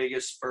she's the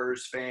biggest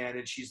Spurs fan,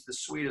 and she's the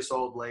sweetest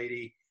old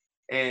lady.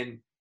 And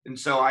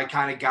so I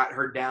kind of got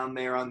her down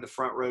there on the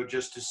front row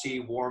just to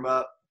see warm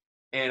up.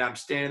 And I'm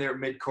standing there at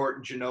midcourt,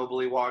 and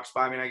Ginobili walks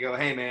by me, and I go,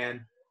 hey,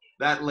 man,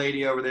 that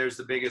lady over there is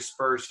the biggest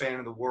Spurs fan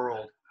in the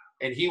world.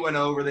 And he went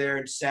over there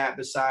and sat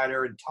beside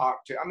her and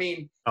talked to her. I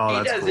mean,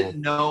 he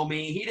doesn't know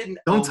me. He didn't.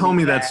 Don't tell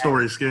me that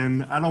story,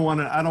 Skin. I don't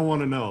want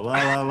to know.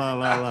 La la la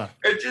la la.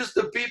 And just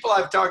the people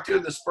I've talked to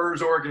in the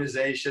Spurs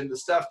organization, the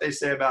stuff they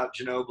say about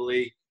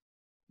Ginobili,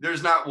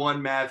 there's not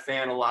one Mad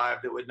fan alive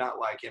that would not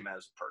like him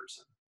as a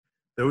person.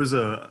 There was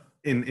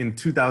in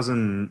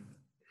 2000,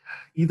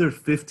 either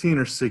 15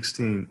 or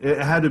 16. It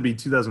had to be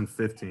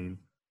 2015.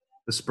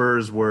 The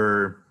Spurs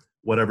were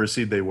whatever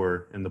seed they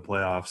were in the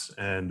playoffs,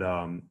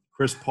 and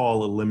Chris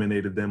Paul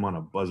eliminated them on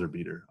a buzzer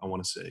beater, I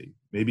want to say,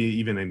 maybe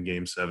even in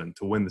Game 7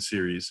 to win the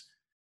series.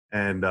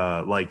 And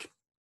like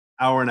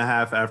hour and a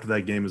half after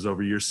that game is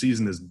over, your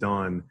season is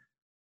done.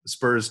 The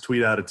Spurs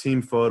tweet out a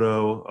team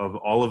photo of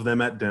all of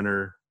them at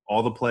dinner,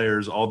 all the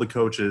players, all the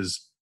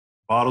coaches,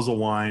 bottles of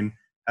wine,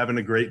 having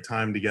a great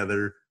time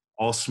together,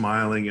 all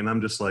smiling. And I'm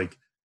just like,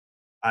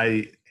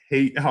 I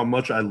hate how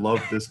much I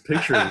love this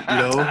picture,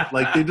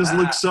 Like, they just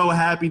look so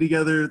happy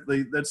together.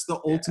 That's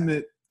the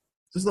ultimate –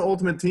 this is the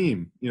ultimate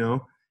team,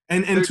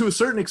 and to a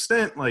certain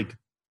extent, like,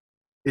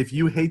 if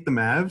you hate the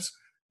Mavs,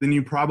 then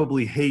you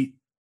probably hate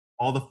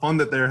all the fun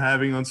that they're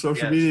having on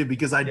social media,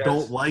 because I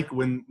don't like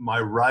when my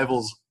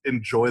rivals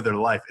enjoy their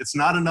life. It's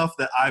not enough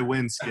that I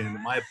win,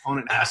 Skin. My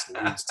opponent has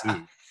to lose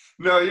too.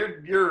 No,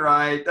 you're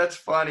right. That's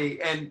funny.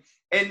 And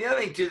the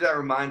other thing too that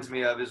reminds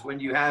me of is when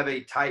you have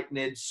a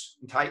tight-knit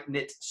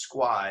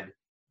squad,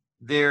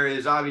 there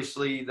is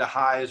obviously the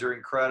highs are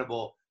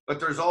incredible, but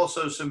there's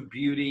also some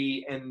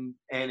beauty and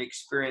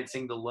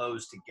experiencing the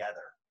lows together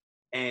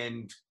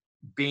and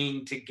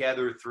being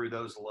together through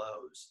those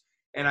lows.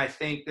 And I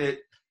think that,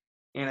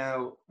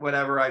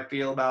 whatever I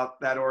feel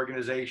about that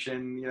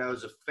organization,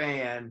 as a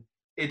fan,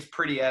 it's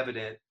pretty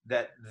evident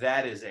that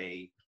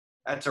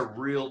that's a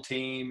real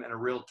team and a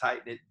real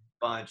tight-knit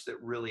bunch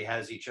that really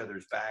has each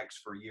other's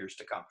backs for years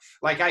to come.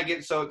 Like, I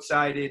get so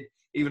excited,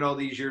 even all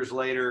these years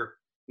later,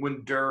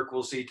 when Dirk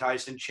will see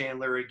Tyson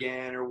Chandler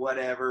again or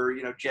whatever,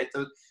 Jet,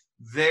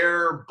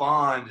 their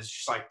bond is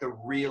just like the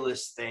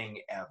realest thing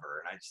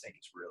ever. And I just think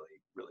it's really,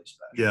 really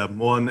special. Yeah,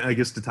 well, and I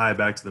guess to tie it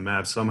back to the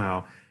Mavs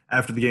somehow,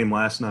 after the game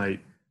last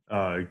night,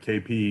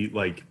 KP,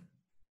 like,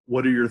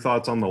 what are your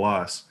thoughts on the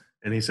loss?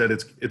 And he said,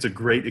 it's a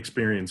great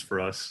experience for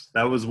us.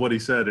 That was what he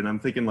said. And I'm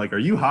thinking, like, are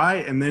you high?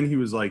 And then he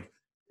was like,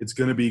 it's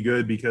going to be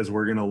good because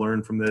we're going to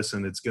learn from this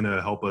and it's going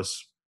to help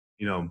us,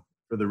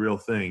 for the real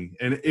thing.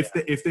 And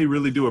if they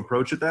really do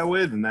approach it that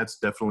way, then that's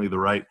definitely the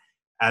right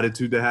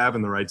attitude to have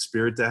and the right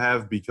spirit to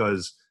have,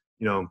 because,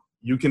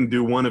 you can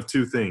do one of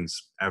two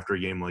things after a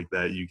game like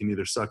that. You can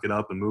either suck it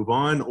up and move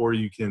on, or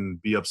you can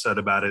be upset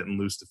about it and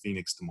lose to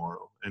Phoenix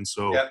tomorrow. And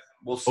so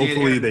we'll see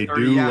hopefully they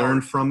do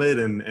learn from it.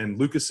 And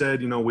Lucas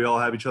said, we all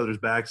have each other's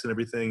backs and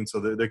everything. So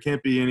there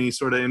can't be any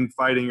sort of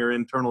infighting or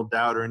internal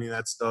doubt or any of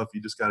that stuff. You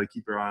just got to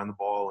keep your eye on the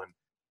ball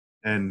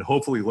and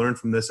hopefully learn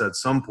from this at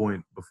some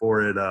point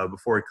before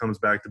it comes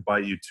back to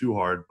bite you too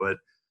hard. But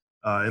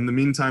in the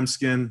meantime,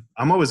 Skin,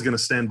 I'm always going to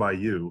stand by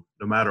you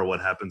no matter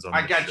what happens on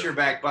I got your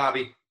back,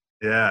 Bobby.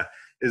 Yeah.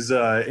 Is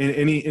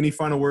any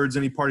final words,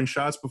 any parting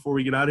shots before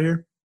we get out of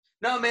here?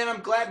 No, man,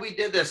 I'm glad we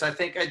did this. I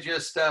think I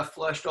just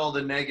flushed all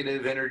the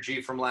negative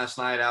energy from last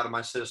night out of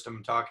my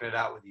system talking it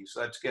out with you.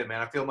 So that's good,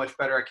 man. I feel much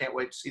better. I can't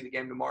wait to see the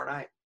game tomorrow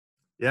night.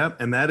 Yeah,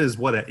 and that is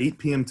at 8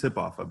 p.m.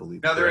 tip-off, I believe.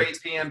 Another correct?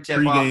 8 p.m.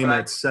 tip-off. Pre-game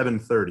at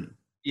 7:30.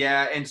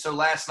 Yeah, and so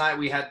last night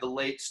we had the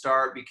late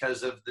start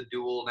because of the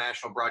dual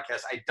national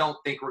broadcast. I don't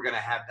think we're going to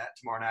have that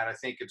tomorrow night. I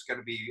think it's going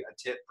to be a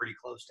tip pretty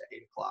close to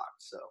 8 o'clock.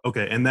 So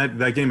okay, and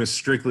that game is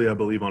strictly, I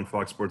believe, on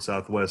Fox Sports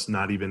Southwest,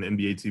 not even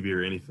NBA TV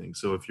or anything.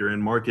 So if you're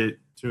in market,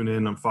 tune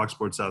in on Fox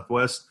Sports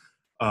Southwest.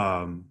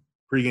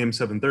 Pre-game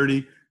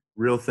 7:30,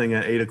 real thing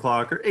at 8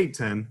 o'clock or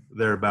 8:10,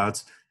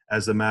 thereabouts,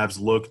 as the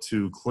Mavs look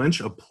to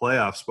clinch a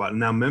playoff spot.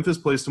 Now, Memphis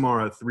plays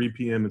tomorrow at 3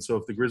 p.m., and so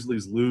if the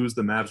Grizzlies lose,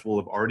 the Mavs will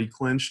have already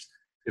clinched.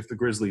 If the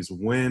Grizzlies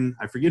win,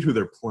 I forget who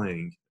they're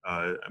playing,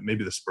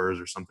 maybe the Spurs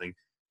or something.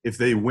 If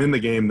they win the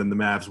game, then the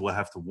Mavs will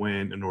have to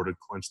win in order to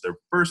clinch their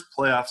first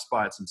playoff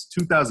spot since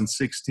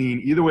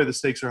 2016. Either way, the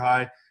stakes are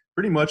high.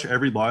 Pretty much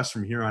every loss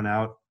from here on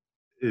out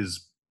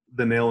is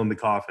the nail in the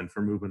coffin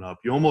for moving up.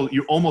 You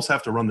almost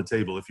have to run the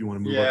table if you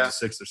want to move up to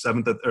sixth or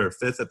seventh or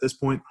fifth at this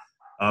point.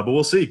 But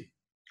we'll see.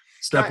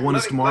 Step one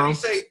is tomorrow.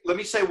 Let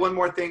me say one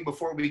more thing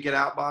before we get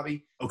out,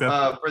 Bobby.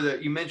 Okay.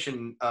 You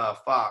mentioned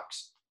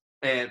Fox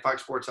and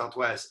Fox Sports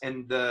Southwest,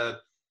 and the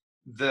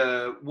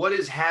what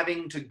is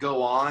having to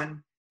go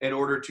on in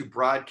order to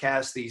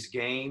broadcast these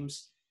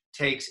games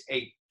takes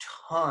a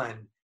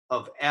ton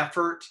of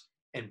effort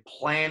and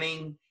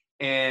planning.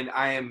 And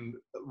I am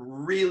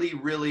really,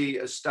 really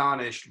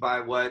astonished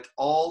by what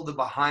all the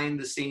behind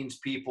the scenes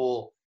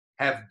people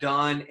have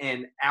done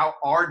and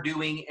are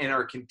doing and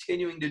are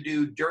continuing to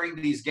do during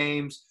these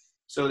games,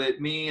 so that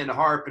me and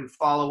Harp and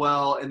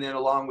Followell, and then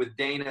along with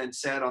Dana and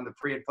Seth on the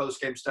pre and post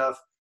game stuff,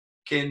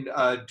 can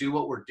do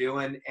what we're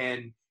doing.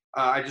 And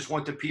I just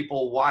want the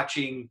people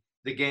watching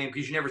the game,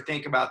 because you never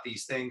think about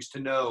these things, to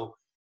know,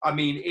 I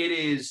mean, it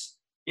is,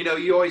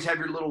 you always have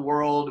your little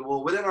world.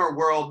 Well, within our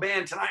world,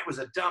 man, tonight was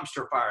a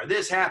dumpster fire.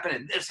 This happened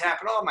and this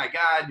happened. Oh my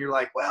God. And you're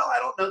like, well, I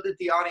don't know that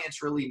the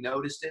audience really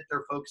noticed it.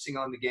 They're focusing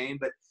on the game,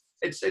 but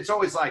it's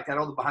always like that,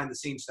 all the behind the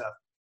scenes stuff.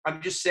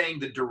 I'm just saying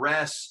the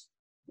duress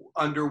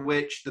under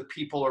which the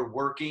people are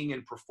working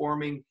and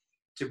performing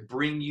to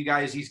bring you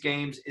guys these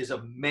games is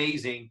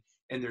amazing.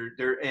 And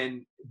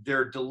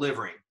they're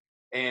delivering.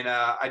 And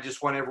I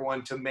just want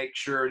everyone to make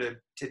sure to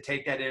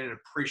take that in and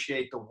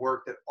appreciate the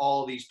work that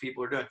all these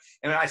people are doing.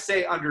 And when I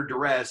say under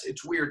duress,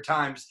 it's weird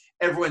times.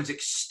 Everyone's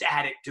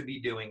ecstatic to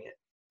be doing it.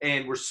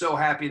 And we're so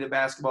happy that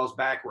basketball's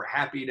back. We're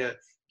happy to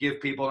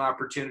give people an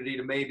opportunity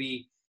to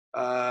maybe,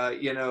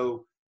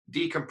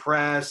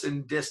 decompress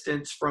and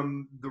distance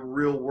from the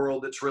real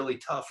world that's really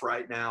tough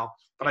right now.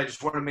 But I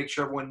just want to make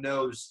sure everyone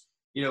knows,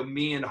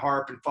 me and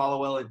Harp and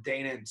Followell and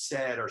Dana and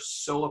Seth are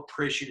so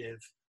appreciative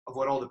of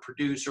what all the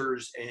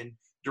producers and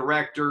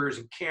directors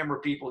and camera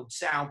people and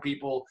sound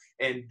people,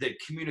 and the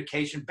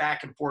communication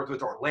back and forth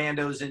with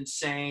Orlando is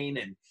insane.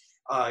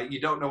 And you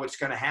don't know what's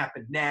going to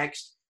happen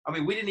next. I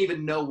mean, we didn't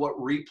even know what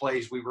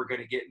replays we were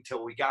going to get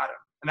until we got them.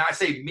 And I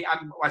say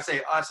I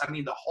say us, I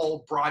mean the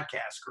whole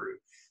broadcast crew.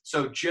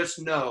 So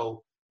just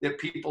know that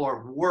people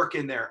are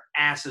working their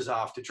asses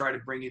off to try to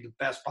bring you the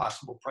best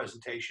possible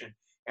presentation.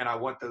 And I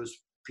want those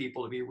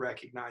people to be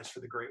recognized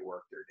for the great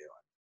work they're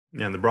doing.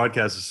 Yeah, and the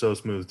broadcast is so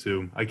smooth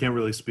too. I can't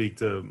really speak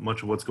to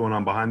much of what's going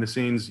on behind the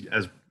scenes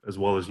as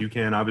well as you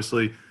can,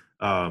 obviously.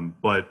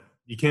 But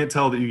you can't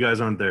tell that you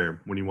guys aren't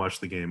there when you watch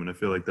the game. And I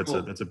feel like that's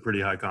a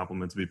pretty high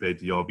compliment to be paid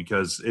to y'all,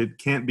 because it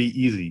can't be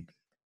easy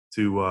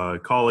to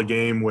call a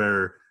game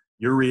where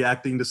you're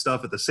reacting to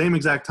stuff at the same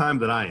exact time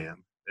that I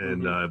am.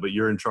 And but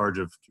you're in charge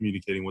of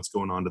communicating what's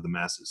going on to the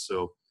masses.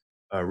 So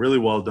really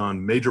well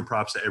done. Major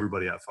props to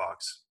everybody at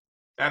Fox.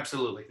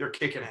 Absolutely. They're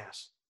kicking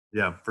ass.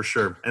 Yeah, for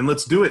sure. And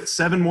let's do it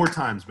 7 more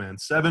times, man.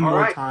 7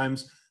 more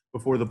times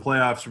before the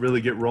playoffs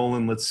really get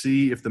rolling. Let's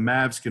see if the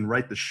Mavs can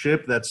right the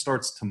ship. That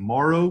starts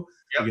tomorrow.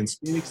 against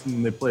Phoenix, and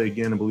then they play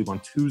again, I believe, on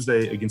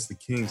Tuesday against the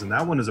Kings, and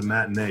that one is a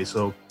matinee.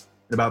 So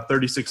in about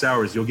 36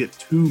 hours, you'll get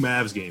 2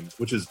 Mavs games,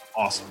 which is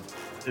awesome.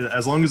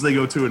 As long as they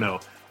go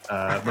 2-0,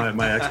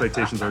 my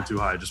expectations aren't too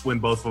high. Just win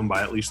both of them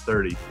by at least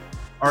 30.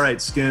 All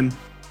right, Skin.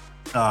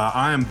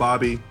 I am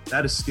Bobby.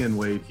 That is Skin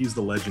Wade. He's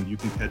the legend. You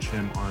can catch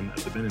him on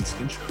the Ben and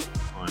Skin Show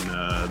on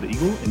the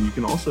Eagle, and you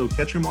can also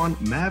catch him on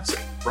Mavs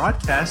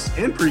broadcasts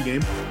and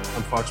pregame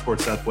on Fox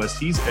Sports Southwest.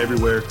 He's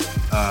everywhere.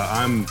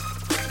 I'm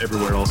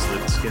everywhere else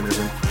that Skin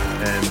isn't.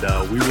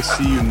 And we will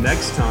see you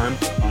next time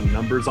on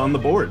Numbers on the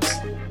Boards.